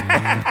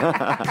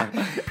 Yeah.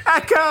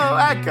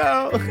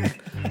 Echo.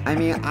 I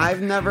mean,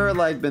 I've never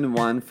like been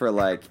one for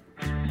like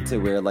to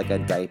wear like a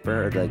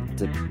diaper or like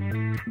to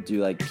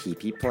do like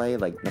pee play,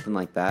 like nothing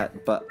like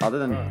that. But other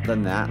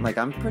than that, like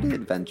I'm pretty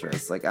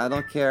adventurous. Like I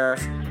don't care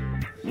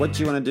what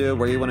you want to do,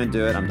 where you want to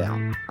do it, I'm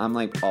down. I'm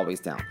like always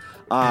down.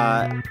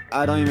 I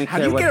don't even care what. How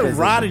do you get a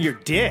rod in your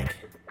dick?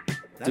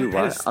 Do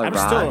what? A rod?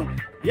 Still,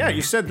 yeah,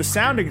 you said the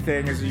sounding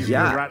thing is you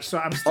get a rod. So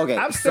I'm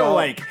still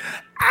like.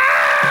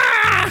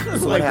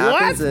 So what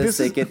happens is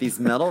they get these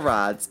metal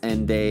rods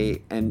and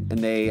they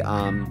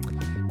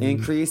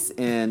increase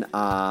in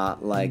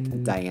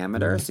like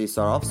diameter. So you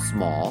start off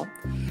small,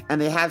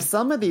 and they have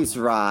some of these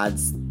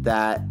rods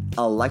that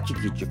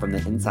electrocute you from the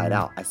inside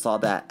out. I saw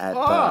that at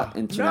the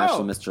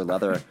International Mr.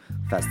 Leather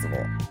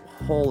Festival.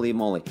 Holy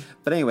moly!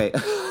 But anyway,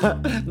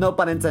 no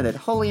pun intended.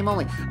 Holy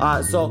moly!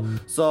 So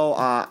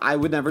I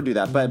would never do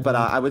that. But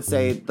I would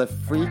say the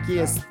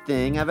freakiest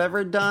thing I've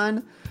ever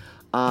done.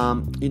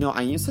 You know,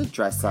 I used to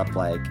dress up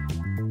like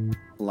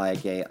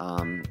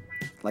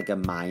a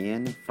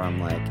Mayan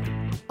from like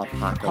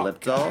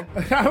Apocalypto.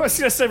 I was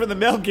gonna say from the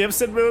Mel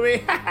Gibson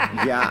movie.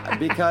 Yeah,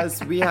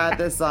 because we had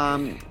this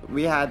end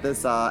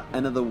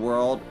of the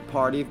world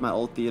party for my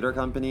old theater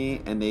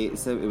company, and they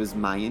said it was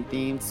Mayan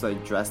themed, so I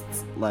dressed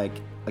like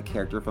a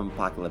character from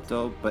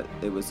Apocalypto, but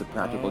it was a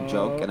practical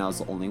joke, and I was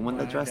the only one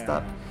that dressed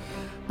up.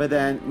 But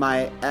then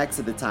my ex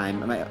at the time,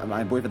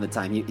 my boyfriend at the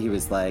time, he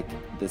was like,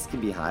 this could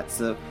be hot.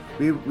 So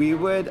we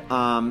would,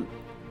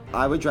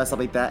 I would dress up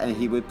like that, and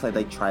he would play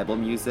like tribal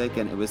music,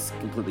 and it was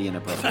completely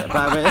inappropriate.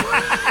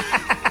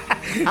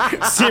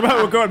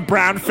 Simo would go in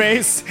brown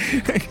face.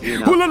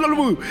 The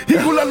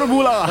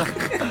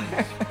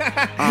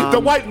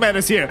white man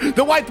is here.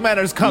 The white man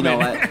is coming. You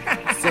know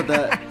what? So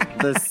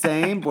the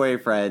same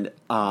boyfriend,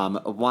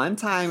 one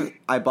time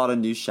I bought a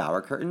new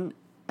shower curtain,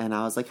 and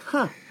I was like,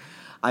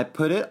 I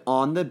put it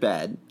on the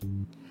bed,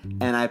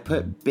 and I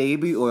put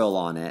baby oil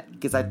on it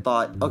because I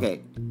thought,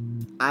 okay,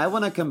 I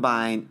want to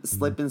combine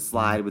slip and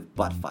slide with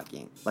butt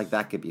fucking. Like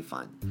that could be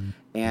fun,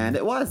 and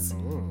it was.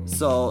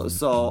 So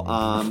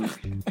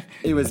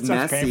it was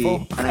messy,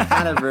 painful. and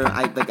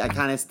I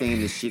kind of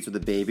stained the sheets with the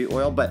baby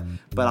oil, but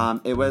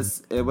it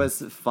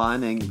was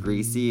fun and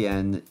greasy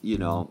and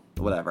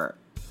whatever.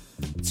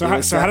 So how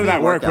did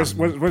that work?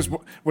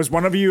 Was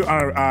one of you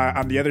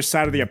on the other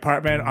side of the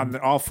apartment on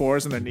all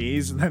fours on the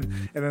knees,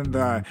 and then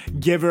the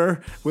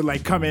giver would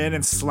like come in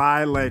and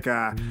slide like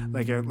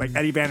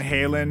Eddie Van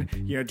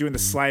Halen, doing the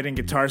sliding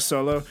guitar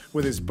solo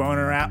with his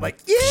boner out,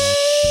 like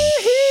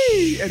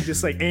wee, and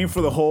just like aim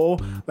for the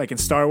hole, like in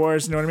Star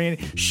Wars. You know what I mean?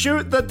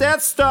 Shoot the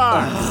Death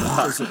Star.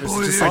 It's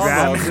just like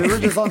Almost. that. We were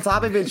just on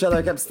top of each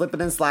other, kept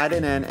slipping and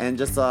sliding, and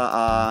just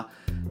like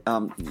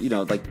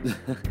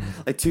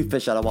like two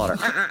fish out of water.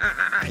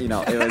 It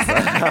was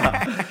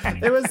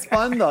it was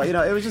fun though.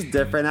 It was just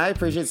different. I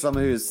appreciate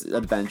someone who's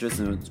adventurous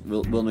and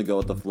willing to go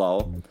with the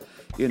flow.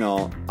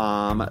 So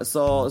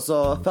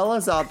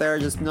fellas out there,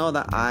 just know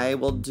that I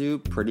will do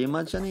pretty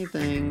much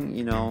anything.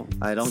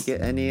 I don't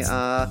get any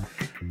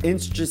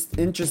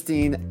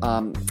interesting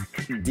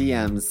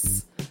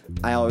DMs.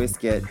 I always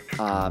get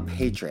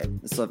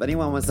hatred. So if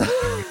anyone wants to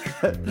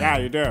yeah,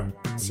 you do.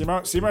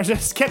 Seymour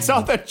just gets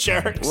all the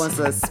jerks. wants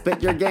to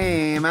spit your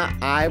game,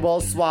 I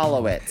will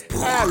swallow it.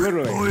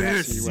 Literally.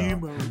 Yes, you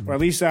will. Or at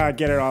least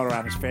get it all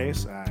around his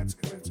face. It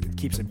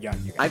keeps him young.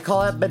 I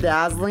call it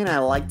bedazzling. I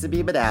like to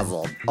be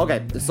bedazzled.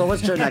 Okay, so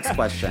what's your next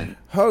question?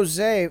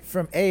 Jose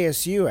from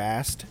ASU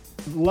asked,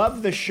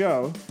 Love the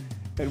show.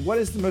 And what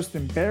is the most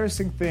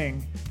embarrassing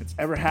thing that's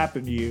ever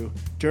happened to you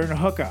during a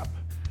hookup?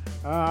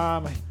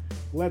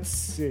 Let's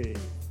see.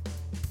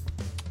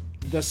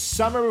 The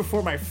summer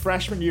before my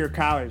freshman year of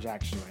college,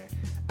 actually,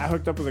 I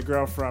hooked up with a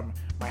girl from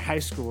my high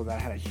school that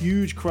I had a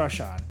huge crush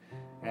on.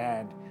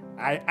 And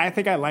I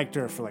think I liked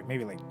her for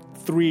maybe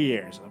 3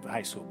 years of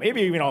high school,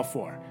 maybe even all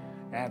 4.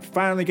 And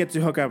finally get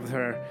to hook up with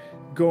her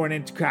going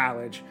into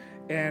college.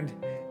 And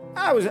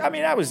I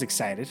was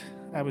excited.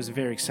 I was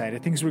very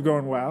excited. Things were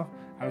going well.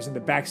 I was in the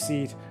back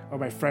seat of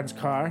my friend's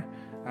car,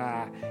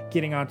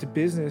 getting on to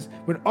business,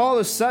 when all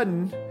of a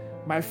sudden,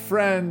 my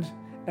friend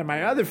and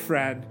my other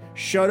friend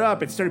showed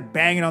up and started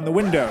banging on the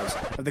windows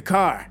of the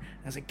car.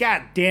 I was like,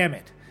 God damn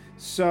it.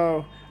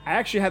 So I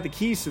actually had the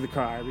keys to the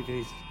car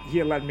because he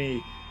had let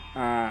me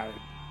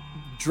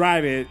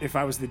drive it if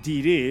I was the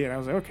DD. And I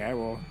was like, okay,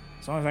 well,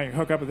 as long as I can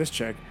hook up with this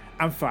chick,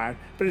 I'm fine.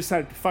 But I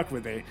decided to fuck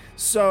with me.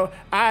 So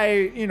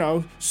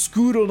I,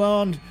 scooted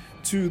on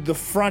to the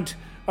front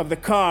of the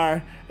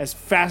car as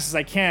fast as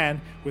I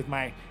can with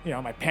my,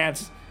 my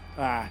pants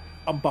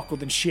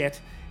unbuckled and shit,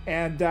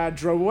 and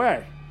drove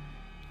away.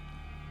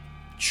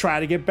 Try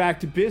to get back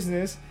to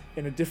business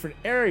in a different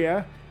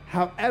area.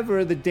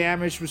 However, the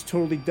damage was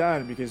totally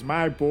done because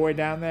my boy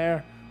down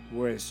there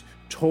was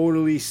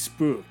totally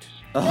spooked.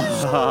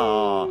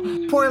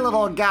 Oh, poor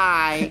little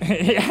guy.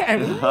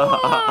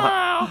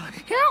 Whoa,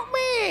 help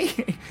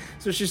me.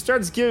 So she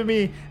starts giving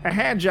me a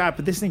hand job,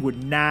 but this thing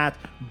would not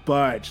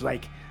budge.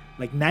 Like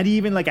not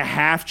even a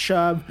half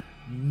chub,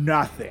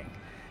 nothing.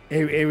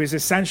 It was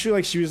essentially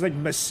like she was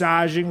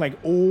massaging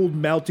old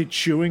melted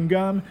chewing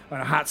gum on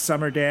a hot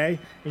summer day.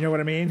 You know what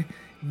I mean?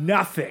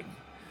 Nothing.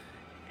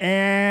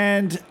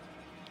 And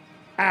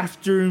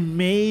after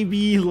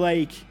maybe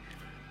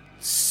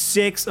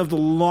 6 of the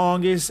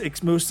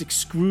longest, most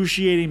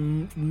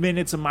excruciating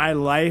minutes of my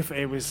life,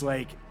 it was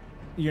came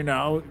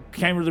to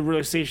the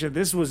realization that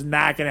this was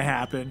not going to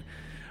happen.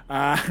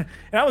 And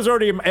I was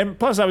already, and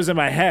plus I was in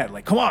my head,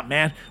 come on,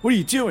 man, what are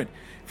you doing?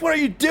 What are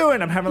you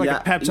doing? I'm having a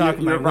pep talk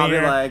with my probably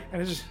wiener,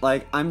 and it's just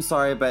I'm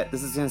sorry, but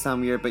this is gonna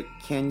sound weird, but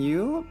can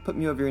you put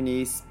me over your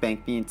knees,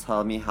 spank me, and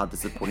tell me how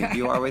disappointed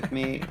you are with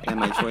me and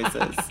my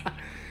choices?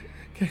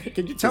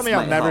 Can you tell me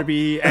I'll never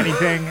be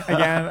anything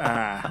again?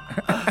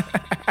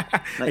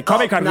 Call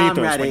me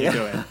Carlitos when you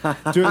do it.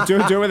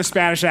 Do it with a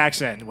Spanish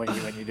accent when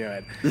you do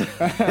it.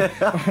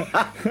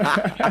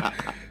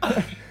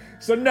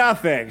 So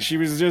nothing. She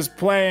was just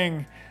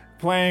playing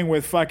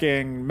with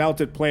fucking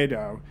melted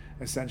Play-Doh,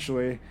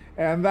 essentially.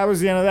 And that was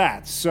the end of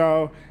that.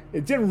 So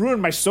it didn't ruin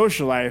my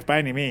social life by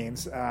any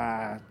means,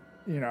 but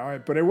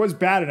it was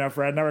bad enough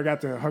where I never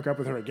got to hook up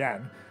with her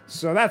again.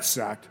 So that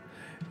sucked.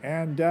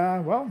 And,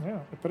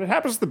 but it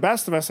happens to the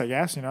best of us, I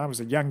guess. I was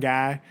a young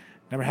guy,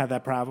 never had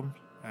that problem.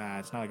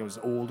 It's not like I was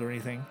old or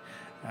anything.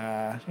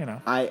 I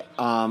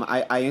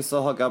used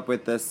to hook up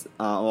with this,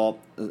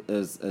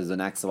 is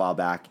an ex a while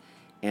back,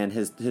 and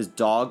his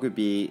dog would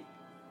be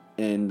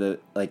in the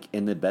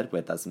bed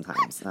with us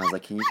sometimes. And I was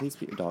like, can you please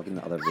put your dog in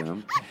the other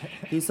room?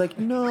 He's like,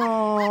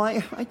 no, I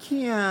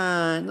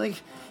can't. He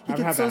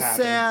gets so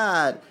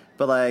sad.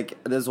 But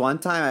there's one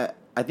time,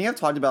 I think I've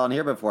talked about it on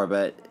here before,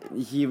 but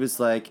he was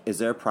like, is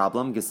there a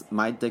problem? Because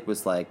my dick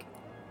was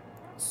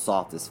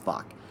soft as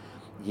fuck.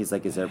 He's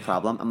like, is there a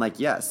problem? I'm like,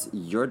 yes,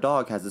 your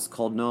dog has this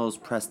cold nose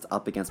pressed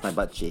up against my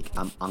butt cheek.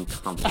 I'm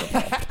uncomfortable.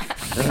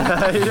 You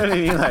know what I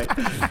mean?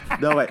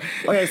 No way.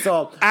 Okay,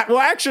 so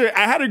actually,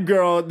 I had a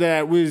girl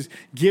that was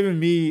giving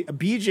me a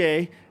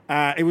BJ.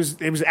 It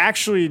was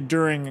actually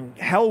during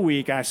Hell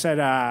Week. I said,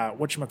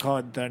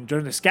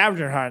 during the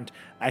scavenger hunt,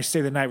 I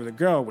stayed the night with a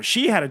girl. Well,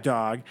 she had a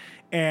dog,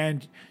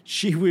 and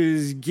she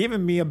was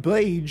giving me a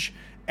blage,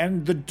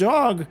 and the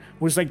dog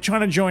was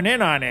trying to join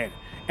in on it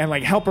and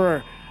help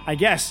her. I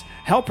guess,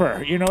 help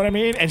her, you know what I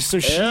mean? And so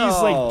she's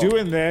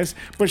doing this,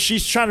 but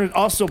she's trying to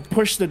also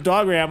push the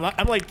dog around.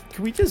 I'm like,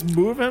 can we just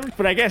move him?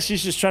 But I guess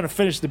she's just trying to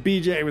finish the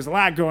BJ. It was a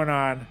lot going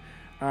on.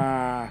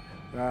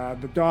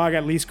 The dog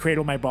at least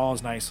cradled my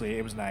balls nicely.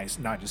 It was nice.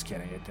 Not just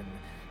kidding. It didn't.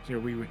 So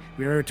we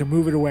were to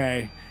move it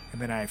away, and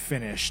then I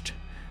finished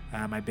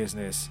my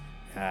business.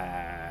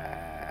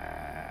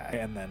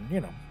 and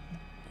then,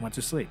 went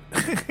to sleep.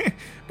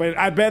 But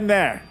I've been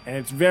there, and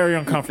it's very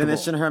uncomfortable.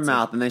 Finished in her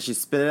mouth, and then she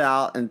spit it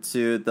out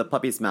into the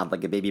puppy's mouth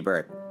like a baby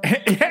bird.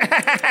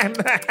 And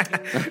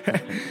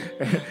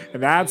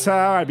that's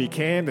how I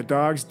became the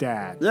dog's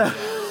dad. Yeah.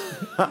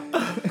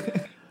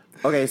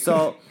 Okay,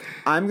 so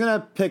I'm going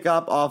to pick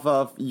up off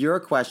of your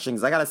question,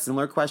 because I got a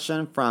similar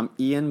question from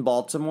Ian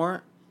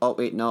Baltimore. Oh,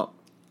 wait, no.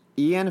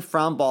 Ian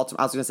from Baltimore.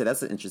 I was going to say,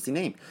 that's an interesting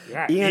name.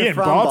 Yeah, Ian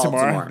from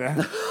Baltimore.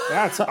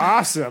 That's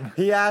awesome.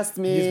 He asked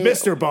me. He's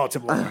Mr.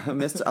 Baltimore. I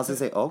was going to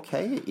say,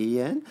 okay,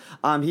 Ian.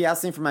 He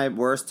asked me for my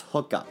worst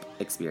hookup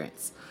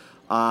experience.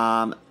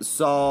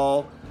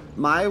 So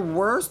my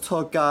worst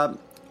hookup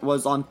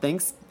was on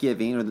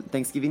Thanksgiving, or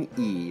Thanksgiving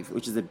Eve,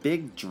 which is a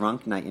big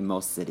drunk night in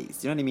most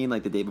cities. You know what I mean?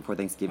 Like the day before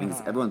Thanksgiving,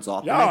 everyone's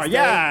off. Oh,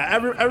 yeah.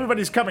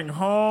 Everybody's coming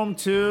home,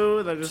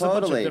 too. There's a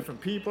bunch of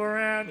different people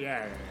around.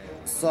 Yeah.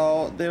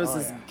 So there was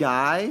this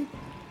guy.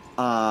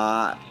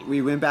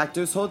 We went back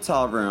to his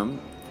hotel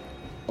room.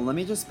 Let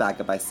me just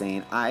back up by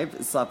saying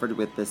I've suffered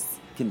with this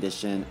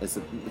condition. It's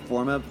a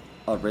form of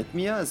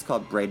arrhythmia. It's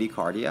called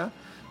bradycardia,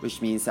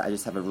 which means that I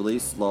just have a really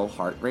slow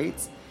heart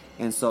rate.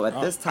 And so at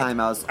this time,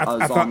 I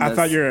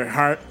thought your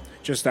heart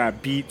just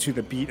beat to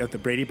the beat of the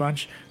Brady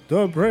Bunch.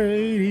 The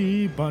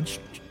Brady Bunch.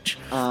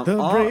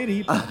 The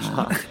Brady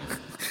Bunch.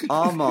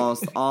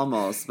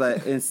 Almost.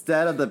 But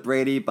instead of the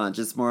Brady Bunch,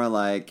 it's more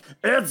like,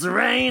 it's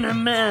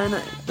raining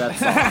men.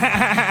 That's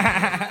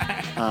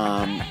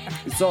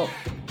all.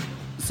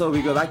 So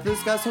we go back to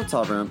this guy's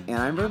hotel room, and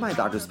I remember my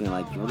doctors being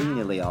like, you really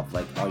need to lay off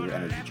like all your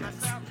energy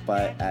drinks.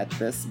 But at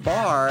this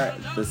bar,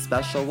 the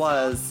special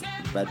was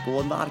Red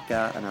Bull and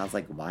vodka, and I was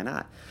like, why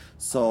not?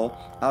 So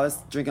I was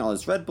drinking all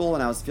this Red Bull,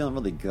 and I was feeling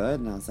really good,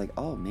 and I was like,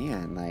 oh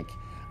man, like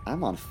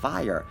I'm on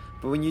fire.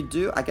 But when you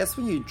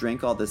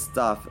drink all this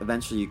stuff,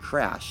 eventually you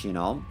crash,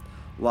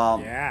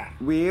 Well,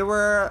 we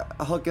were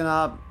hooking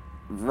up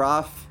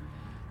rough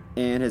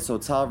in his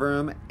hotel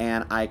room,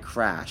 and I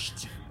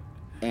crashed,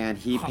 and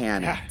he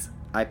panicked.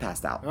 I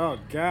passed out. Oh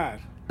God!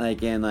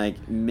 Like in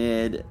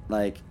mid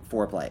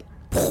foreplay.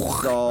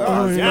 So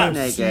I was butt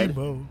naked,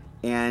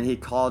 and he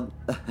called.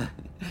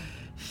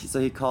 So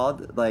he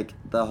called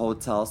the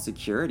hotel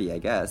security, I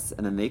guess,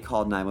 and then they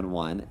called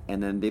 911,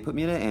 and then they put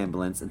me in an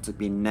ambulance and took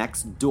me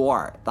next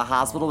door. The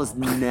hospital was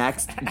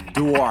next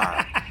door.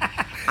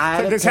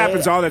 This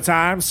happens all the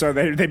time, so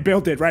they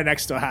built it right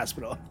next to a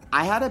hospital.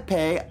 I had to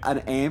pay an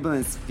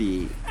ambulance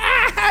fee.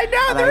 I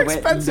know, they're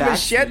expensive as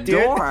shit,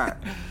 dude. Door.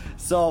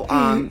 So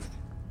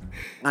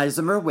I just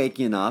remember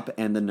waking up,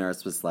 and the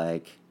nurse was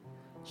like,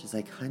 she's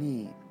like,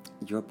 honey,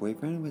 your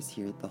boyfriend was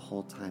here the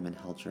whole time and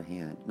held your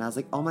hand. And I was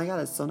like, oh my God,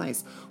 that's so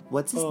nice.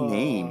 What's his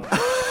name?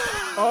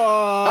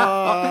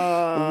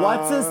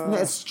 What's his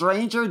name?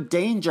 Stranger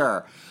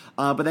Danger.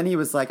 But then he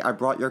was like, I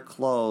brought your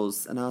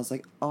clothes. And I was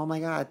like, oh my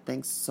God,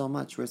 thanks so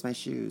much. Where's my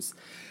shoes?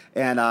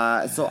 And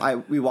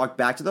so we walked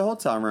back to the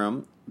hotel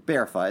room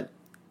barefoot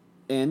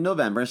in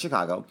November in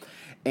Chicago.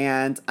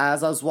 And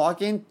as I was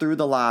walking through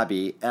the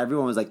lobby,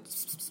 everyone was like,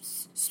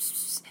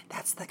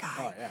 that's the guy.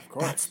 Oh, yeah, of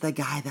course. That's the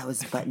guy that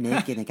was butt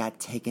naked and got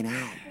taken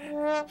out.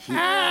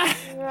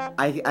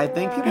 I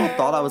think people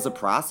thought I was a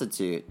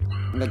prostitute,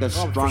 like a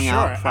strung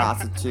out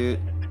prostitute.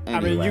 Anyway. I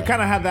mean, you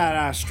kind of had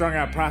that strung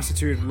out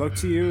prostitute look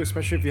to you,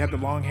 especially if you had the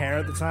long hair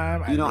at the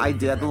time. I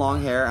did have the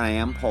long hair, and I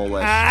am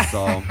Polish,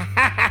 so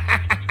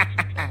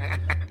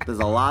there's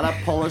a lot of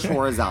Polish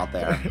whores out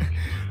there.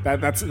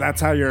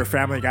 That's how your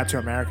family got to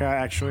America.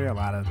 Actually, a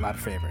lot of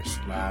favors.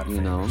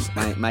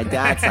 My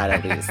dad's side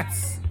at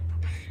least.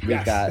 We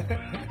got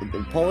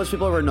the Polish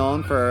people were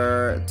known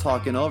for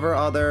talking over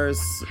others.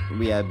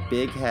 We had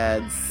big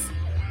heads.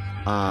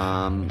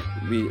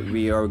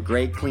 We are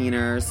great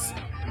cleaners.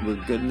 We're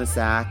good in the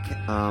sack.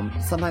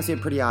 Sometimes we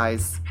have pretty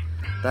eyes.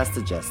 That's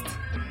the gist.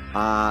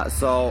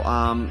 So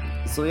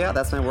yeah,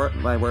 that's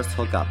my worst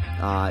hookup.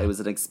 It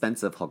was an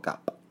expensive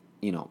hookup,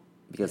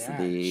 because of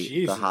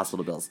the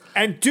hospital bills.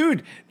 And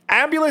dude,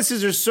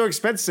 ambulances are so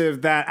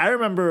expensive that I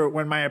remember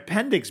when my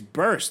appendix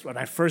burst when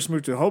I first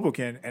moved to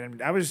Hoboken,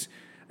 and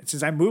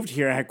since I moved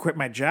here, I had quit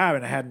my job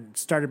and I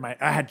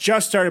had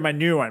just started my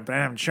new one, but I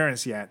didn't have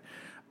insurance yet.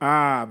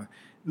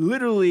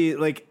 Literally,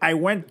 I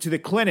went to the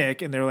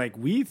clinic and they're like,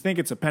 "We think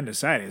it's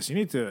appendicitis. You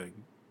need to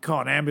call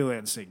an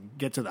ambulance and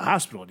get to the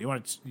hospital. Do you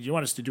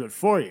want us to do it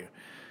for you?"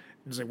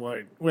 It's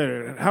like,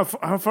 "Wait, how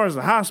far is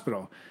the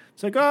hospital?"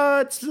 It's like, "Oh,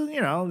 it's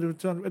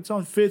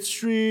on 5th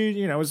Street.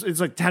 It's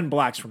like 10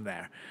 blocks from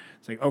there."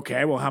 It's like,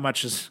 okay, well, how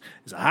much is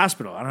a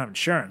hospital? I don't have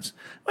insurance.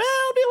 Well,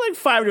 it'll be like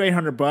 $500 to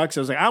 $800. I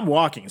was like, I'm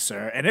walking,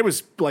 sir. And it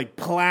was like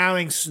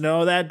plowing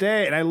snow that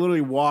day. And I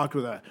literally walked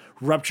with a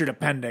ruptured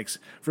appendix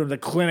from the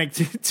clinic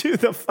to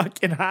the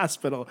fucking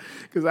hospital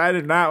because I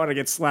did not want to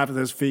get slapped with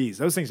those fees.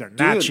 Those things are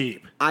not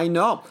cheap. I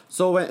know.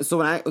 So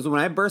when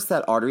I burst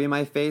that artery in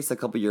my face a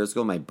couple years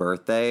ago, my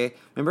birthday,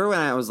 remember when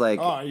I was like,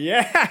 oh,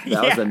 yeah.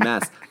 That was a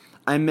mess.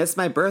 I missed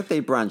my birthday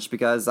brunch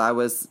because I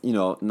was, in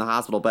the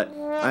hospital. But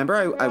I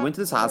remember I went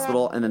to this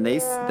hospital, and then they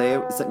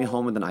sent me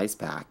home with an ice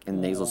pack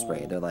and nasal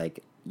spray. They're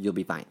like, you'll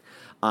be fine.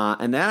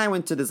 And then I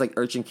went to this like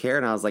urgent care,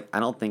 and I was like, I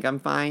don't think I'm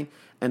fine.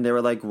 And they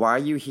were like, why are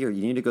you here?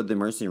 You need to go to the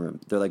emergency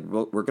room. They're like,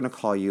 we're going to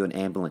call you an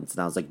ambulance.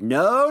 And I was like,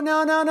 no, you're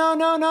not.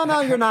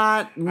 No, you're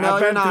not. I'll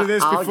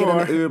get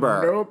an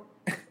Uber. Nope.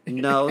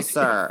 No,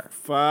 sir.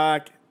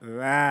 Fuck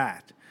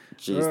that.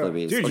 Jeez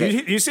Louise. Dude,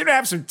 Okay. you seem to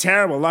have some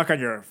terrible luck on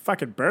your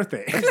fucking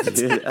birthday.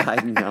 Dude, I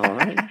know.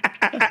 Right?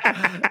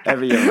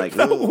 Every year, I'm like,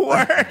 The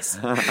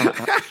worst.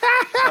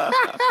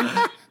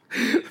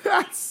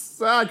 That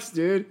sucks,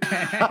 dude.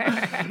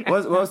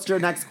 What's your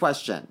next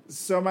question?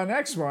 So my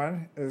next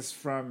one is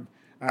from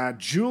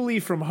Julie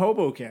from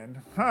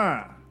Hoboken.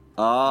 Huh.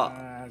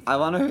 I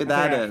wonder who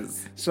that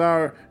is.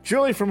 So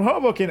Julie from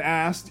Hoboken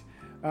asked,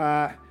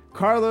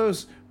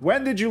 Carlos,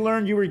 when did you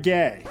learn you were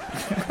gay?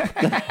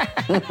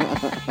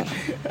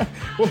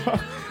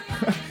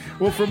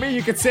 Well, for me,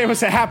 you could say it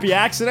was a happy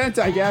accident.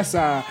 I guess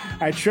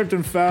I tripped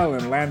and fell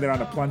and landed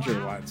on a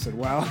plunger once. And,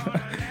 well,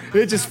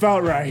 it just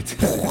felt right.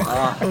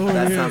 That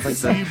sounds like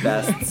the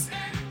best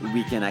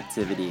weekend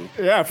activity.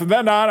 Yeah, from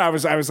then on, I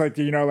was like,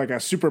 like a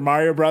Super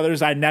Mario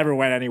Brothers. I never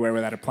went anywhere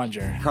without a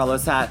plunger.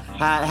 Carlos had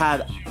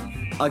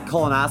a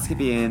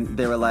colonoscopy, and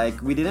they were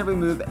like, we didn't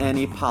remove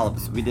any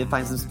polyps. We did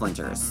find some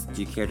splinters.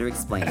 Do you care to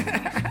explain?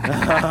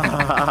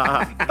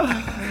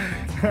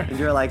 And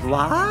you're like,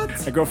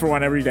 what? I go for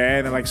one every day,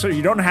 and they're like, so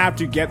you don't have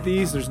to get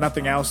these. There's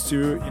nothing else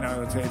to,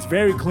 it's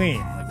very clean.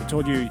 Like we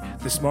told you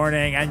this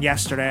morning and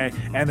yesterday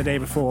and the day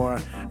before.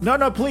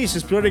 No, please,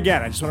 just do it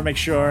again. I just want to make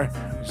sure.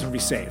 I just want to be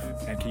safe.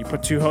 And can you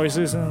put 2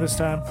 hoses in this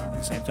time at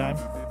the same time?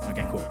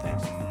 Okay, cool,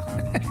 thanks.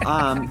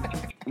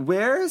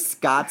 Where's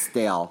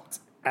Scottsdale?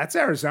 That's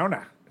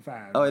Arizona.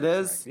 Oh, it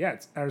is? Yeah,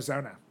 it's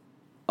Arizona.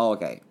 Oh,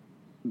 okay.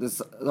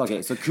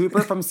 So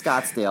Cooper from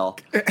Scottsdale.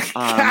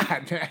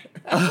 God,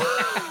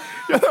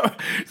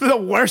 you're the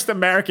worst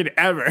American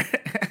ever.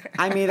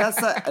 I mean,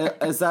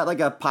 is that like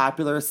a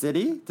popular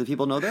city? Do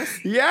people know this?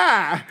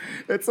 Yeah,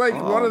 it's like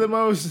it's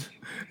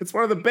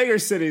one of the bigger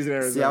cities in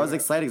Arizona. See, I was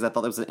excited because I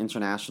thought it was an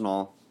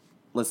international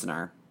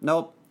listener.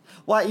 Nope.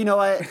 Well, you know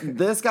what?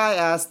 This guy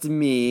asked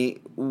me,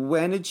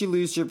 when did you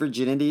lose your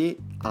virginity?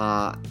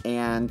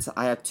 And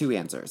I have 2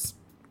 answers.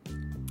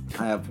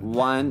 I have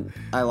one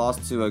I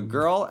lost to a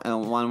girl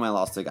and one I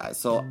lost to a guy.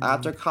 So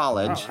after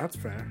college, that's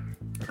fair.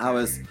 I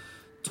was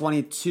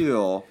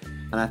 22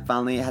 and I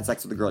finally had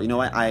sex with a girl. You know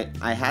what?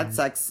 I had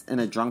sex in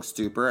a drunk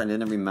stupor and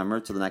didn't remember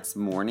till the next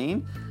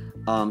morning.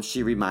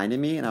 She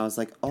reminded me and I was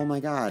like, oh my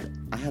God,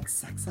 I had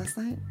sex last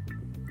night?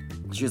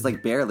 She was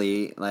like,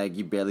 barely, like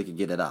you barely could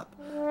get it up.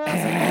 I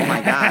was like, oh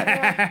my God.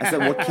 I said,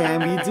 well, can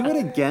we do it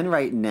again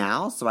right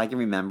now so I can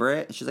remember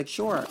it? And she's like,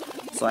 sure.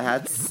 So I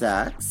had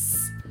sex.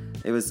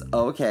 It was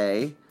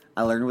okay.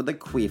 I learned what the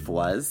queef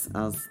was.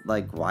 I was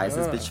like, why is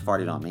this bitch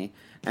farting on me?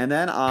 And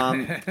then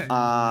when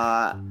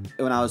I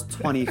was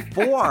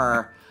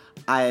 24,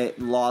 I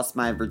lost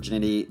my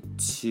virginity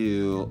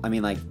to,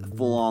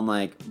 full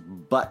on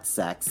butt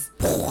sex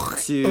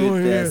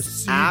to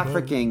this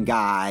African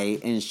guy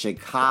in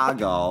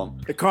Chicago.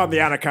 They call him the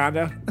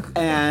Anaconda.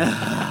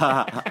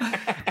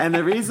 And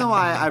the reason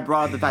why I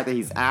brought up the fact that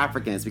he's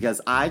African is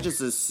because I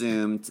just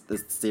assumed the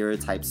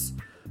stereotypes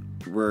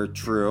were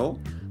true.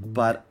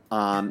 But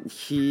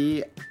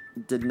he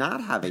did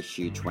not have a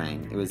huge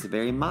wang. It was a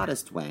very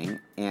modest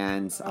wang,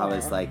 and I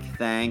was like,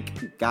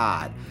 thank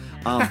God.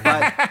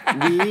 But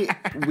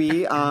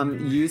we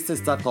used this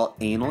stuff called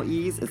anal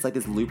ease. It's like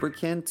this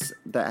lubricant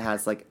that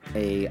has like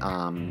a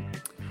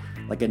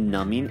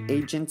numbing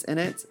agent in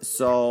it.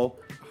 So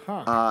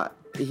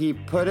he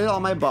put it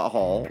on my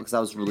butthole because I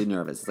was really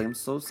nervous. It's like, I'm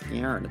so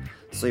scared.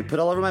 So he put it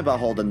all over my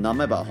butthole to numb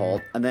my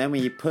butthole. And then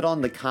when he put on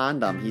the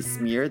condom, he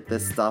smeared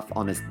this stuff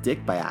on his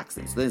dick by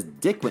accident. So then his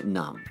dick went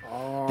numb.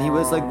 And he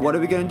was like, what are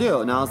we going to do?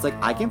 And I was like,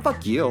 I can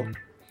fuck you.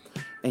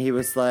 And he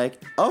was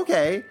like,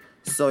 okay.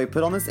 So he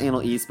put on this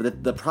anal ease.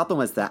 But the problem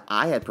was that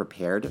I had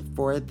prepared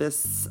for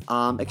this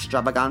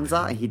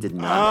extravaganza. And he did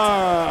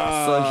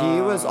not. So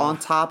he was on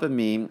top of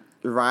me,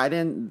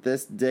 riding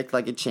this dick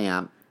like a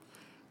champ.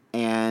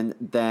 And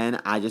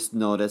then I just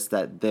noticed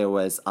that there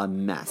was a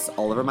mess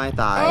all over my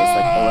thighs,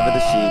 like all over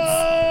the sheets.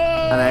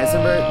 And I just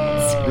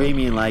remember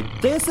screaming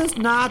like, this is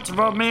not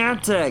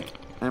romantic.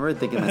 I remember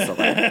thinking to myself,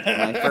 like,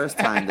 my first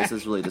time, this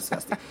is really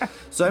disgusting.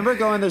 So I remember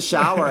going in the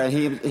shower and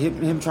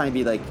him trying to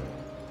be like,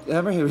 I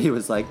remember he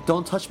was like,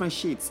 don't touch my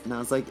sheets. And I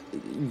was like,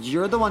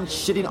 you're the one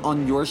shitting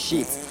on your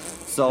sheets.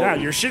 So yeah,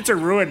 your sheets are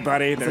ruined,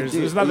 buddy.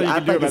 There's nothing you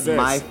can do about this. It's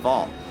my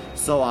fault.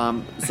 So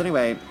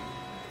anyway,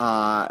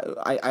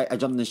 I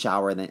jumped in the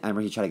shower and then I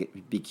remember he tried to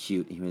be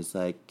cute. He was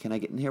like, can I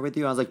get in here with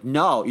you? I was like,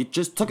 no, you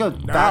just took a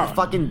bad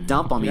fucking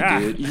dump on me,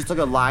 dude. You just took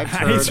a live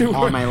turd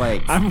on my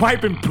legs. I'm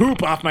wiping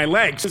poop off my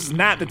legs. This is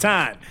not the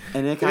time.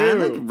 And it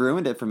kind of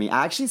ruined it for me.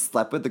 I actually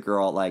slept with the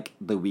girl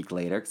the week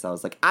later because I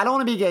was like, I don't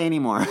want to be gay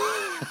anymore.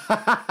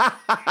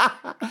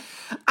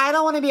 I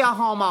don't want to be a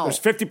homo. There's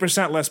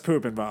 50% less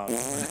poop involved.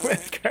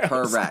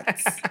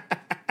 Correct.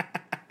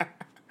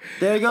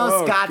 There you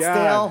go,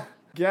 Scottsdale.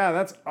 Yeah,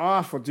 that's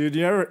awful, dude.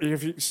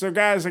 So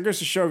guys, I guess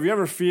to show, if you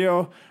ever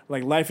feel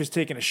like life is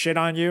taking a shit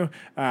on you,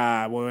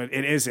 well,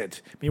 it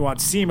isn't. Meanwhile,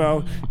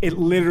 Simo, it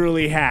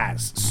literally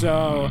has.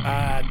 So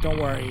don't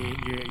worry,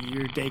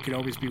 your day could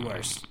always be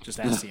worse. Just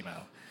ask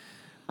Simo.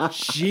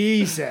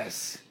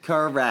 Jesus.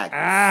 Correct.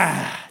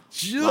 Waka.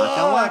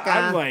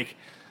 I'm like,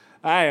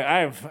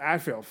 I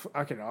feel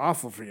fucking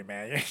awful for you,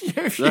 man.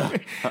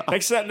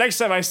 Next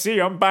time I see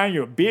you, I'm buying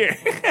you a beer.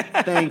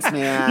 Thanks,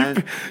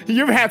 man.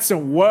 You've had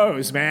some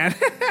woes, man.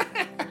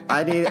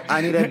 I need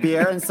a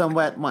beer and some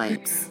wet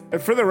wipes. And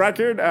for the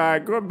record,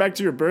 going back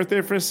to your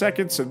birthday for a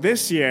second. So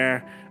this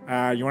year,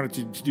 you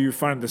wanted to do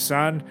Fun in the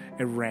Sun.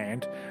 It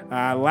rained.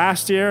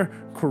 Last year,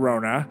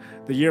 Corona.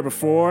 The year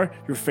before,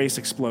 your face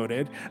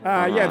exploded.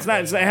 Yeah, it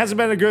hasn't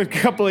been a good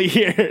couple of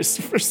years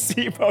for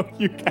Simo,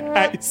 you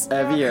guys.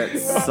 Every year it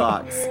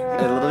sucks.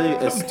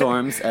 It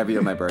storms every year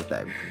on my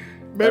birthday.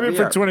 Maybe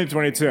for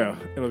 2022,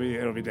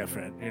 it'll be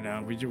different. You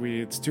know,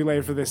 it's too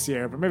late for this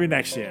year, but maybe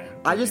next year.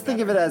 I just think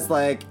of it as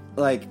like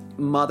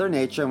Mother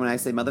Nature. And when I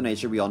say Mother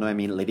Nature, we all know I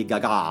mean Lady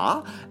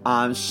Gaga.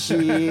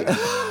 She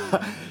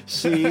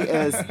she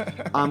is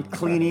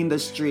cleaning the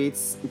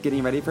streets,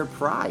 getting ready for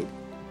Pride.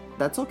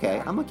 That's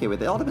okay. I'm okay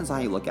with it. It all depends on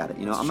how you look at it.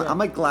 You know, I'm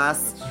a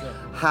glass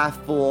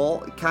half full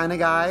kind of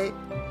guy.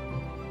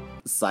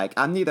 Psych.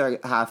 I'm neither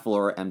half full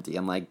or empty.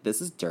 I'm like, this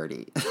is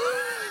dirty.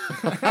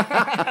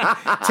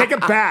 Take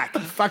it back.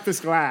 Fuck this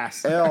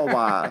glass.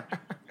 Ew.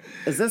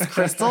 Is this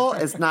crystal?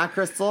 It's not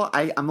crystal.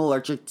 I'm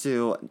allergic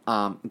to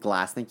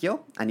glass. Thank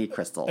you. I need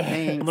crystal.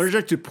 Thanks. I'm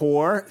allergic to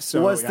pour.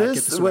 So was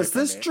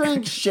this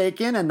drink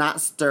shaken and not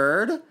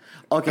stirred?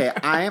 Okay,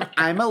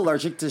 I'm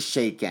allergic to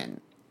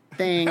shaken.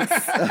 Thanks.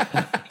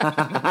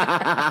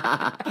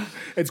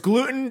 It's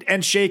gluten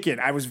and shaken.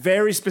 I was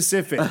very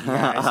specific, you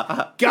guys.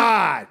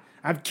 God,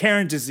 I have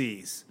Karen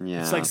disease.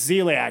 Yeah. It's like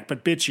celiac,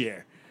 but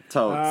bitchier.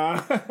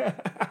 Totes.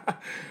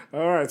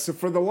 All right, so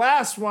for the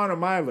last one on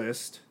my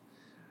list,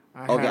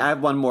 I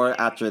have one more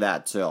after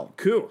that too.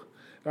 Cool.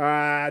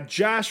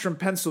 Josh from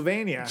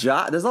Pennsylvania.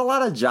 There's a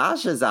lot of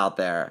Joshes out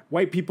there.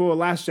 White people,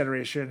 last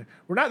generation,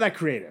 we're not that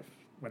creative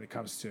when it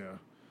comes to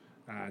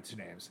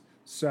names.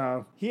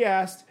 So he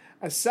asked,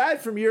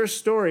 aside from your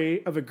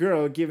story of a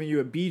girl giving you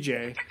a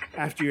BJ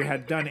after you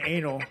had done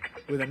anal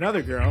with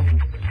another girl,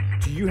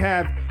 do you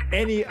have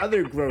any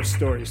other gross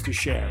stories to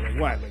share? Like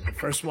what? Like the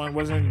first one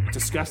wasn't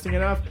disgusting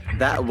enough?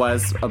 That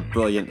was a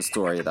brilliant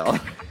story, though.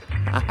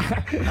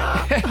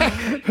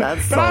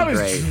 That's so but I was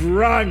great.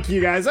 Drunk,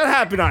 you guys. That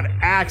happened on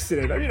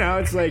accident. You know,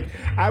 it's like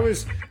I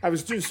was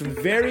doing some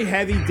very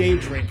heavy day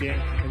drinking,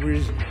 and we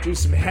were doing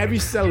some heavy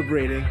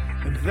celebrating,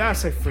 and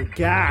thus I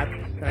forgot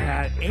that I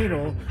had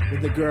anal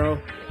with the girl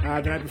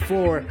the night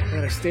before, and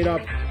then I stayed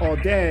up all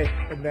day,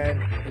 and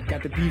then I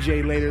got the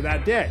BJ later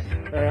that day,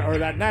 or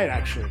that night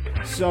actually.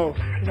 So,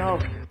 you know,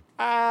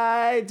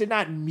 I did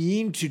not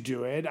mean to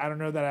do it. I don't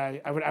know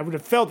that I would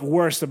have felt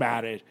worse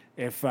about it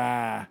if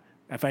I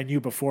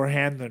knew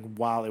beforehand than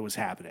while it was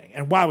happening.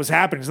 And while it was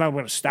happening, it's not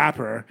going to stop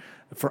her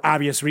for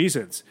obvious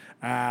reasons.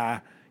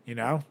 You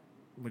know,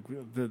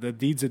 the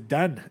deeds are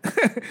done.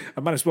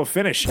 I might as well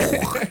finish. Oh,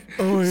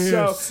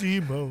 yeah,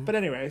 Simo. But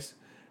anyways,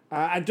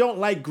 I don't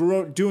like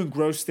doing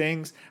gross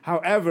things.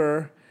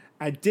 However,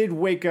 I did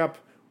wake up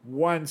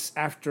once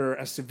after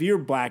a severe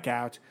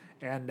blackout,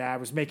 and I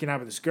was making out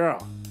with this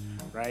girl,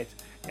 right?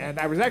 And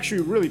I was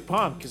actually really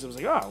pumped because I was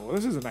like, oh, well,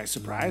 this is a nice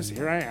surprise.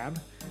 Here I am.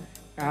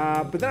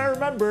 But then I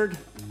remembered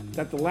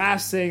that the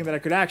last thing that I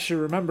could actually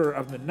remember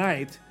of the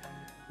night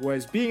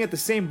was being at the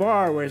same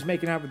bar where I was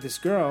making out with this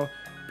girl,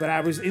 but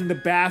I was in the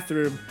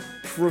bathroom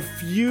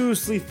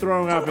profusely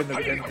throwing up in the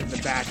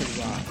back of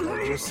the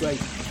bar. Just like...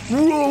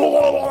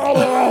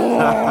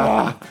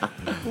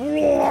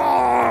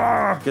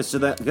 Because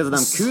of them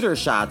cooter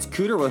shots,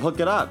 Cooter would hook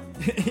it up.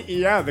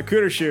 Yeah, the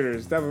cooter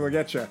shooters definitely will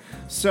get you.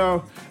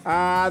 So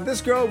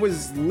this girl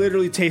was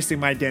literally tasting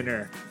my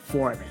dinner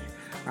for me.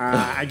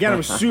 Again, I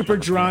was super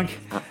drunk.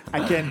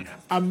 I can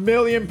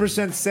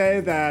 1,000,000%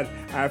 say that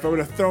if I would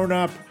have thrown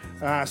up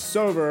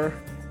sober,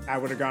 I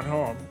would have gone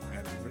home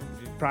and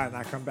probably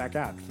not come back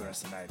out for the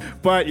rest of the night.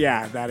 But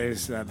yeah, that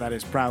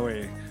is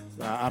probably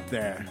up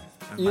there.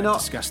 You know,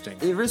 disgusting.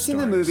 You ever seen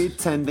the movie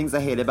 10 Things I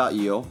Hate About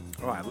You?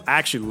 Oh, I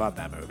actually love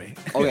that movie.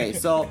 Okay,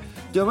 so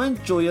do you know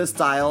when Julia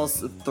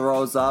Stiles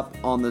throws up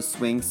on the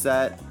swing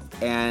set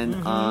and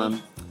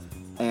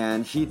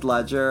Heath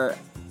Ledger,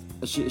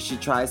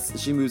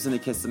 she moves in to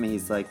kiss him and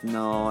he's like,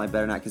 no, I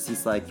better not, because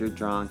he's like, you're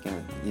drunk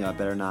and I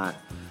better not.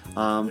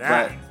 But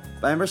I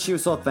remember she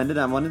was so offended.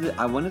 I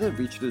wanted to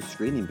reach through the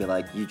screen and be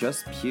like, you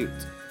just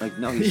puked. Like,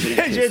 no, he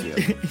shouldn't kiss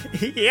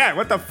you. Yeah,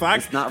 what the fuck?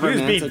 It's not he was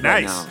romantic being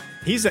right nice. now.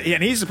 He's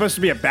supposed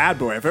to be a bad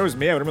boy. If it was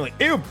me, I would have been like,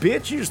 ew,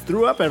 bitch, you just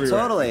threw up everywhere.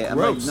 Totally. I'm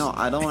Gross. like, no,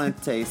 I don't want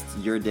to taste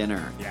your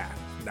dinner. Yeah,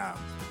 no.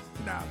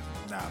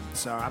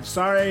 So I'm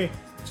sorry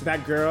to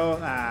that girl.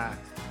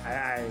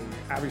 I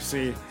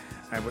obviously,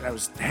 I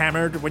was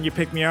hammered when you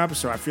picked me up,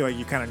 so I feel like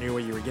you kind of knew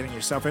what you were getting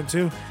yourself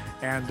into.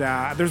 And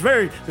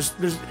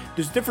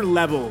there's different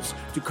levels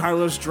to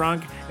Carlos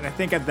drunk, and I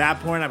think at that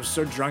point I was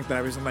so drunk that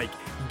I was in like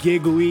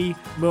giggly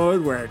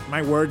mode where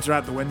my words are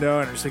out the window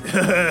and it's like,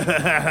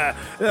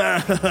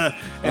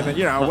 and then,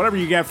 you know, whatever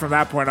you get from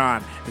that point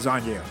on is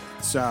on you.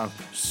 So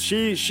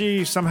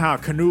she somehow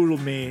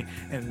canoodled me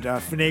and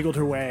finagled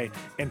her way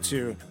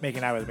into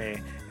making out with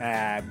me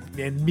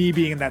and me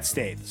being in that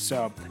state.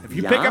 So if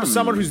you pick up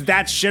someone who's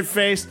that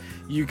shit-faced,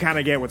 you kind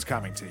of get what's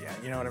coming to you.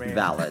 You know what I mean?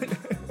 Valid.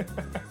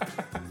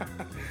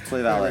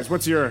 Totally valid. Anyways,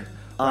 what's your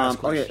last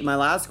question? Okay, my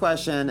last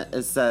question,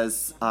 it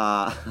says,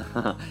 I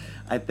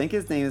think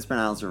his name is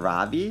pronounced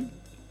Ravi.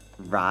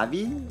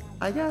 Ravi,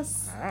 I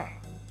guess?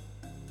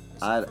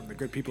 From the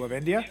good people of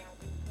India?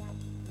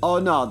 Oh,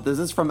 no, this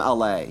is from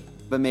LA.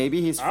 But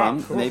maybe he's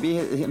from, cool.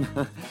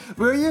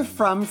 Where are you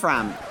from?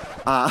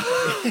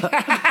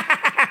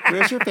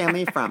 Where's your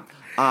family from?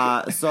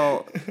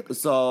 So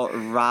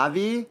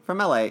Ravi from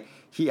LA,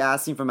 he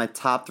asked me for my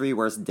top 3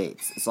 worst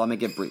dates. So I'll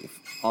make it brief.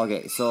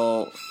 Okay,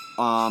 so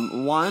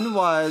one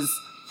was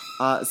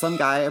some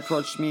guy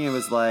approached me and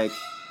was like,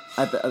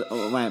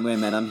 when I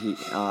met him, he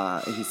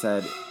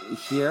said,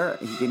 he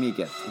gave me a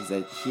gift. He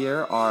said,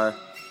 here are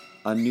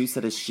a new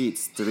set of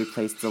sheets to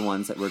replace the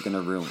ones that we're going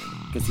to ruin.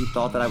 Because he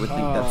thought that I would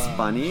think that's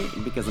funny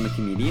because I'm a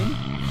comedian.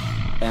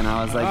 And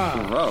I was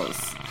like,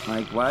 gross.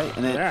 Like, what?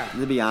 And then,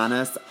 to be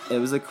honest, it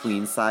was a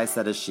queen size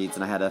set of sheets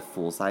and I had a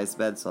full size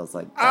bed. So I was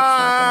like, that's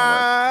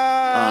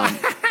not going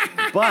to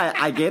work. But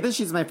I gave the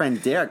sheets to my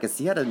friend Derek because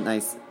he had a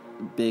nice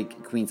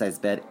big queen size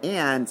bed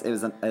and it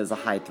was a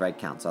high thread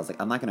count. So I was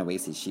like, I'm not going to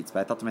waste these sheets.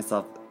 But I thought to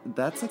myself,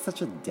 that's like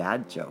such a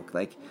dad joke.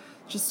 Like,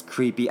 just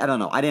creepy. I don't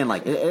know. I didn't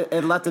like it.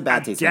 It left a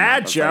bad taste in my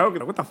mouth. Dad joke?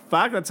 Like, what the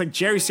fuck? That's like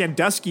Jerry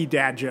Sandusky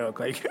dad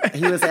joke. Like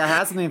he was like, I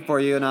have something for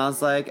you, and I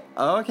was like,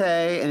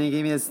 okay. And he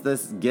gave me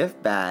this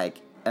gift bag,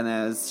 and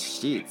there was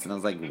sheets, and I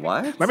was like,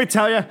 what? Let me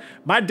tell you,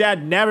 my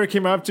dad never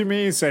came up to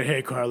me and said,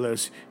 "Hey,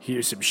 Carlos,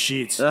 here's some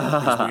sheets. We're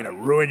gonna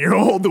ruin your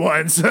old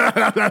ones."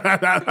 Not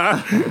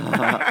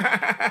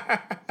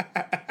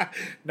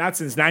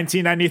since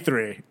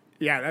 1993.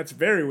 Yeah, that's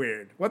very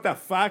weird. What the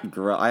fuck?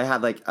 Girl,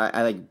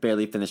 I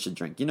barely finished a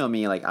drink. You know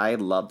me, like I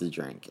love to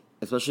drink,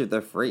 especially if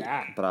they're free.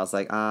 Yeah. But I was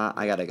like,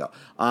 I gotta go.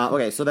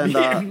 Okay, so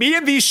then me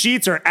and these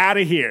sheets are out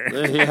of here.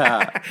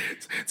 Yeah.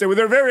 So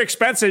they're very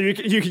expensive.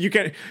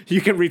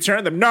 You can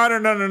return them. No.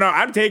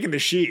 I'm taking the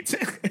sheets.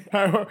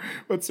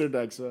 What's their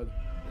next one?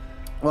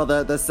 Well,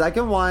 the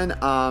second one,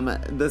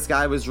 this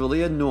guy was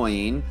really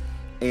annoying.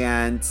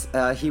 And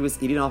he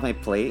was eating off my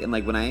plate, and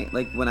like when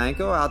I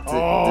go out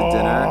to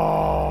dinner,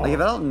 like if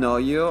I don't know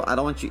you, I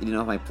don't want you eating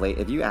off my plate.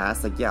 If you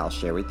ask, like yeah, I'll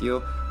share with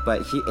you.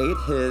 But he ate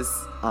his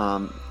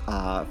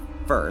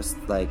first,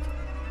 like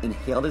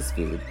inhaled his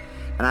food,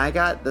 and I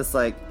got this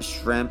like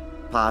shrimp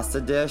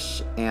pasta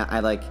dish, and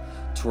I like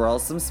twirl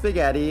some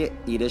spaghetti,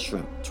 eat a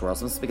shrimp, twirl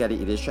some spaghetti,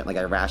 eat a shrimp. Like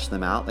I rashed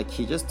them out. Like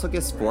he just took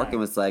his fork and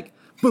was like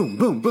boom,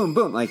 boom, boom,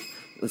 boom, like.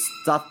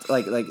 Stuffed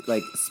like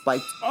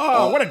spiked.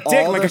 Oh, what a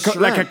dick! Like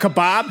a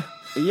kebab.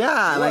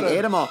 Yeah, like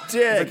ate them all.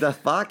 Dick. Like the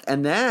fuck.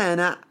 And then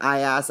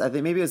I asked. I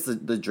think maybe it was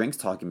the drinks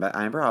talking about. I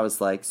remember I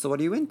was like, "So what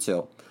are you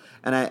into?"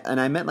 And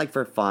I meant like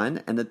for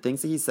fun. And the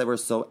things that he said were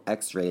so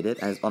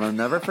X-rated. And I'll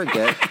never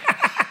forget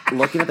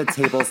looking at the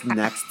tables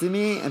next to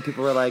me, and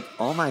people were like,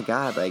 "Oh my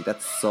god, like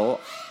that's so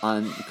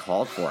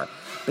uncalled for."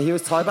 But he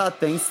was talking about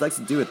things he likes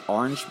to do with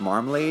orange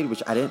marmalade,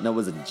 which I didn't know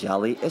was a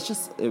jelly. It was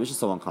just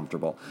so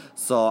uncomfortable.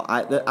 So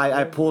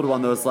I pulled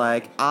one that was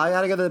like, I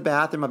gotta go to the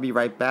bathroom. I'll be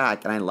right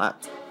back, and I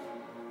left.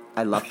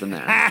 I left him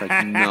there. It's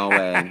like, no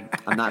way.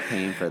 I'm not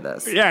paying for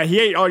this. Yeah, he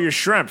ate all your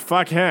shrimp.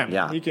 Fuck him.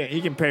 Yeah, he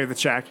can pay the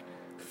check.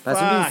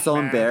 That's me being so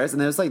embarrassed. And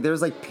there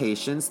was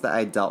patients that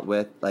I dealt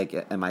with like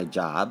in my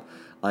job,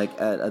 like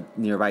at a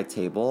nearby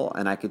table,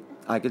 and I could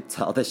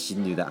tell that she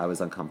knew that I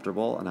was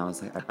uncomfortable, and I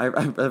was like, I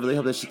really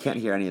hope that she can't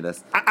hear any of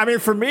this. I mean,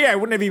 for me, I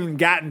wouldn't have even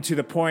gotten to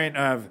the point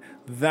of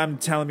them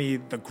telling me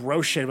the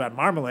gross shit about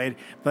marmalade.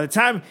 By the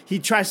time he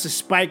tries to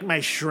spike my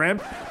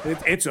shrimp,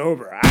 it's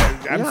over.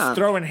 I'm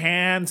throwing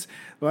hands.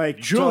 Like,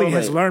 Julie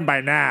has learned by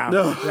now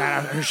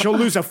that she'll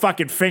lose a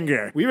fucking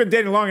finger. We've been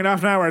dating long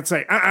enough now where it's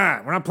like,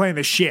 we're not playing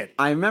this shit.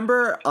 I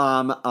remember,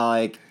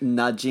 like,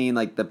 nudging,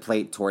 like, the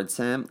plate towards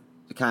him,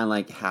 kind of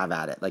like, have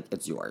at it. Like,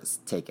 it's yours.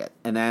 Take it.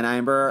 And then I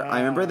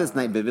remember this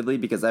night vividly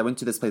because I went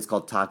to this place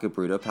called Taco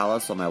Burrito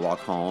Palace on my walk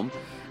home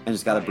and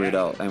just got a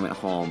burrito and went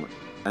home.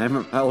 I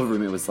remember my old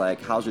roommate was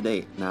like, how's your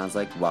date? And I was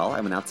like, well,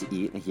 I went out to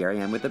eat, and here I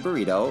am with a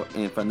burrito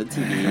in front of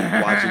the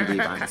TV watching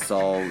Devon.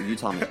 So you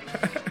tell me.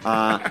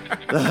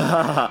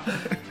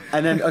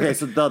 And then, okay,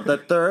 so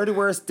the third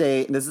worst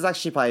date, and this is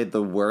actually probably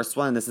the worst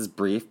one. This is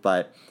brief,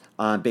 but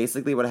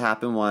basically what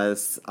happened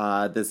was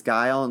this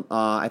guy on,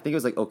 I think it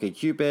was like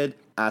OkCupid,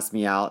 asked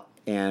me out,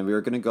 and we were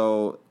going to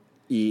go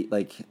eat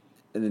like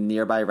in a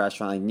nearby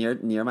restaurant,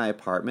 like near my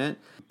apartment.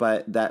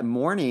 But that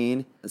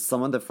morning,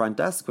 someone at the front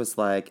desk was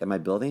like, at my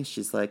building,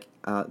 she's like,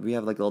 we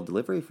have like a little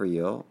delivery for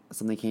you.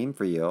 Something came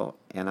for you.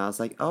 And I was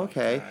like,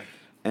 okay.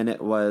 And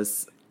it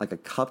was like a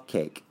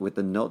cupcake with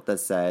a note that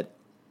said,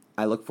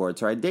 I look forward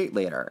to our date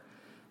later.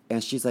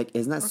 And she's like,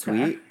 isn't that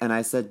sweet? And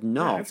I said,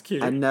 no. That's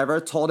cute. I never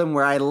told him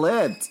where I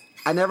lived.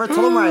 And I was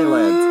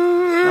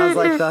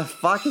like, the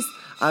fuck is...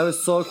 I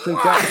was so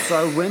creeped out. So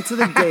I went to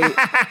the date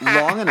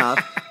long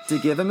enough to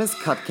give him his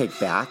cupcake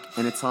back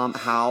and to tell him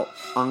how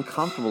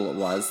uncomfortable it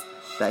was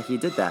that he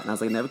did that. And I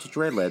was like, I never told you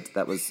where I lived.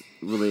 That was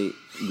really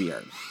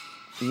weird.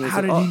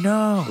 How did he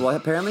know? Well,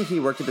 apparently he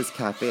worked at this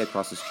cafe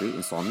across the street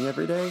and saw me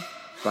every day.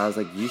 But I was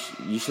like,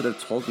 you should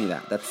have told me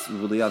that. That's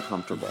really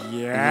uncomfortable.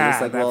 Yeah, and he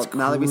was like, well,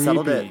 now that we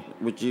settled it,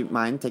 would you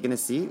mind taking a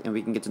seat and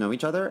we can get to know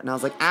each other? And I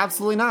was like,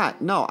 absolutely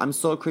not. No, I'm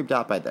so creeped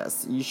out by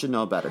this. You should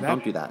know better.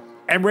 Don't do that.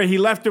 And where he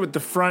left it with the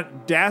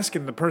front desk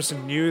and the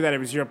person knew that it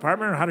was your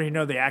apartment? Or how did he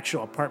know the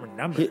actual apartment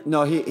number?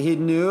 He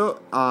knew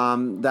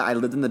that I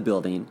lived in the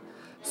building.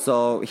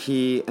 So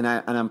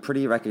I'm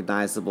pretty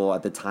recognizable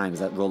at the time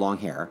because I had real long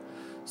hair.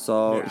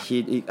 So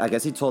I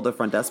guess he told the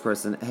front desk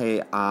person,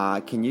 hey,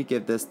 can you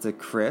give this to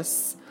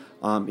Chris?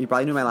 He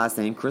probably knew my last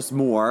name, Chris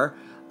Moore.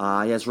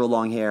 He has real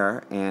long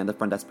hair. And the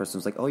front desk person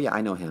was like, oh, yeah,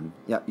 I know him.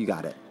 Yep, you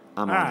got it.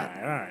 I'm on it.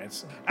 All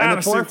right. And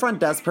the poor front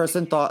desk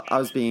person thought I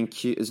was being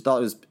cute.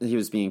 He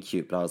was being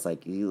cute, but I was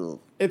like, ew.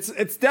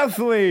 It's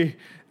definitely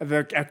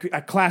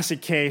a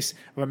classic case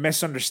of a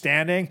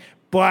misunderstanding,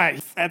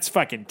 but that's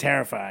fucking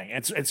terrifying.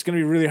 It's going to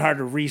be really hard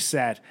to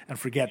reset and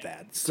forget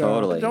that. So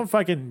totally. Don't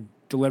fucking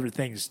deliver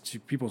things to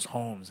people's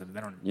homes and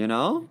they don't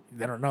know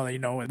that you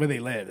know where they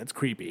live. That's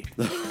creepy.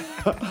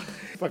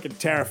 Fucking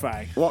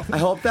terrifying. Well, I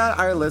hope that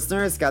our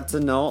listeners got to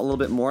know a little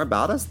bit more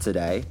about us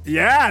today.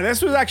 Yeah,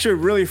 this was actually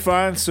really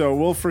fun. So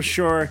we'll for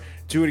sure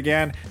do it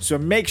again. So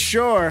make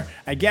sure,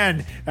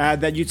 again,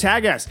 that you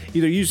tag us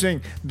either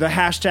using the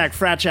hashtag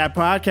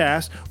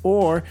FratChatPodcast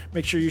or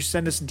make sure you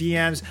send us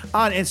DMs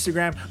on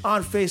Instagram,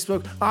 on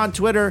Facebook, on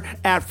Twitter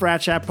at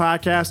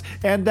FratChatPodcast.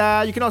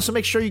 And you can also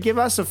make sure you give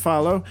us a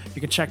follow.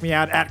 You can check me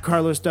out at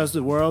Carlos Does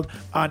the World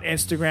on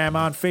Instagram,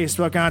 on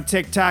Facebook, on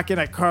TikTok, and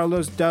at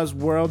Carlos Does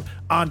World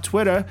on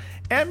Twitter.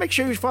 And make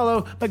sure you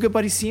follow my good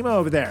buddy Simo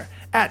over there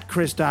at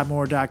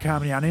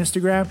chris.moore.comedy on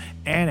Instagram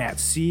and at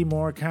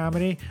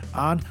cmorecomedy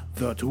on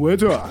the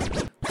Twitter.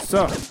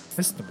 So,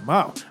 Mr.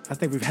 Mo, I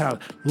think we've had a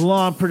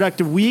long,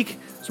 productive week.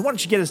 So why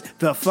don't you get us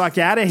the fuck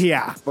out of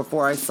here?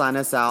 Before I sign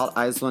us out,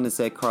 I just want to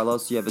say,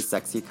 Carlos, you have a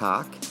sexy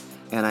cock.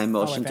 And I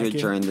motion to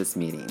adjourn this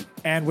meeting.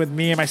 And with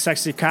me and my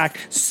sexy cock,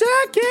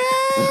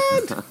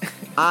 second!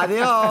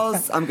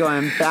 Adios. I'm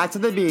going back to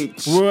the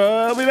beach.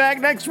 We'll be back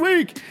next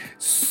week.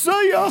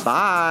 See ya.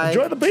 Bye.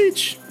 Enjoy the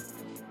beach.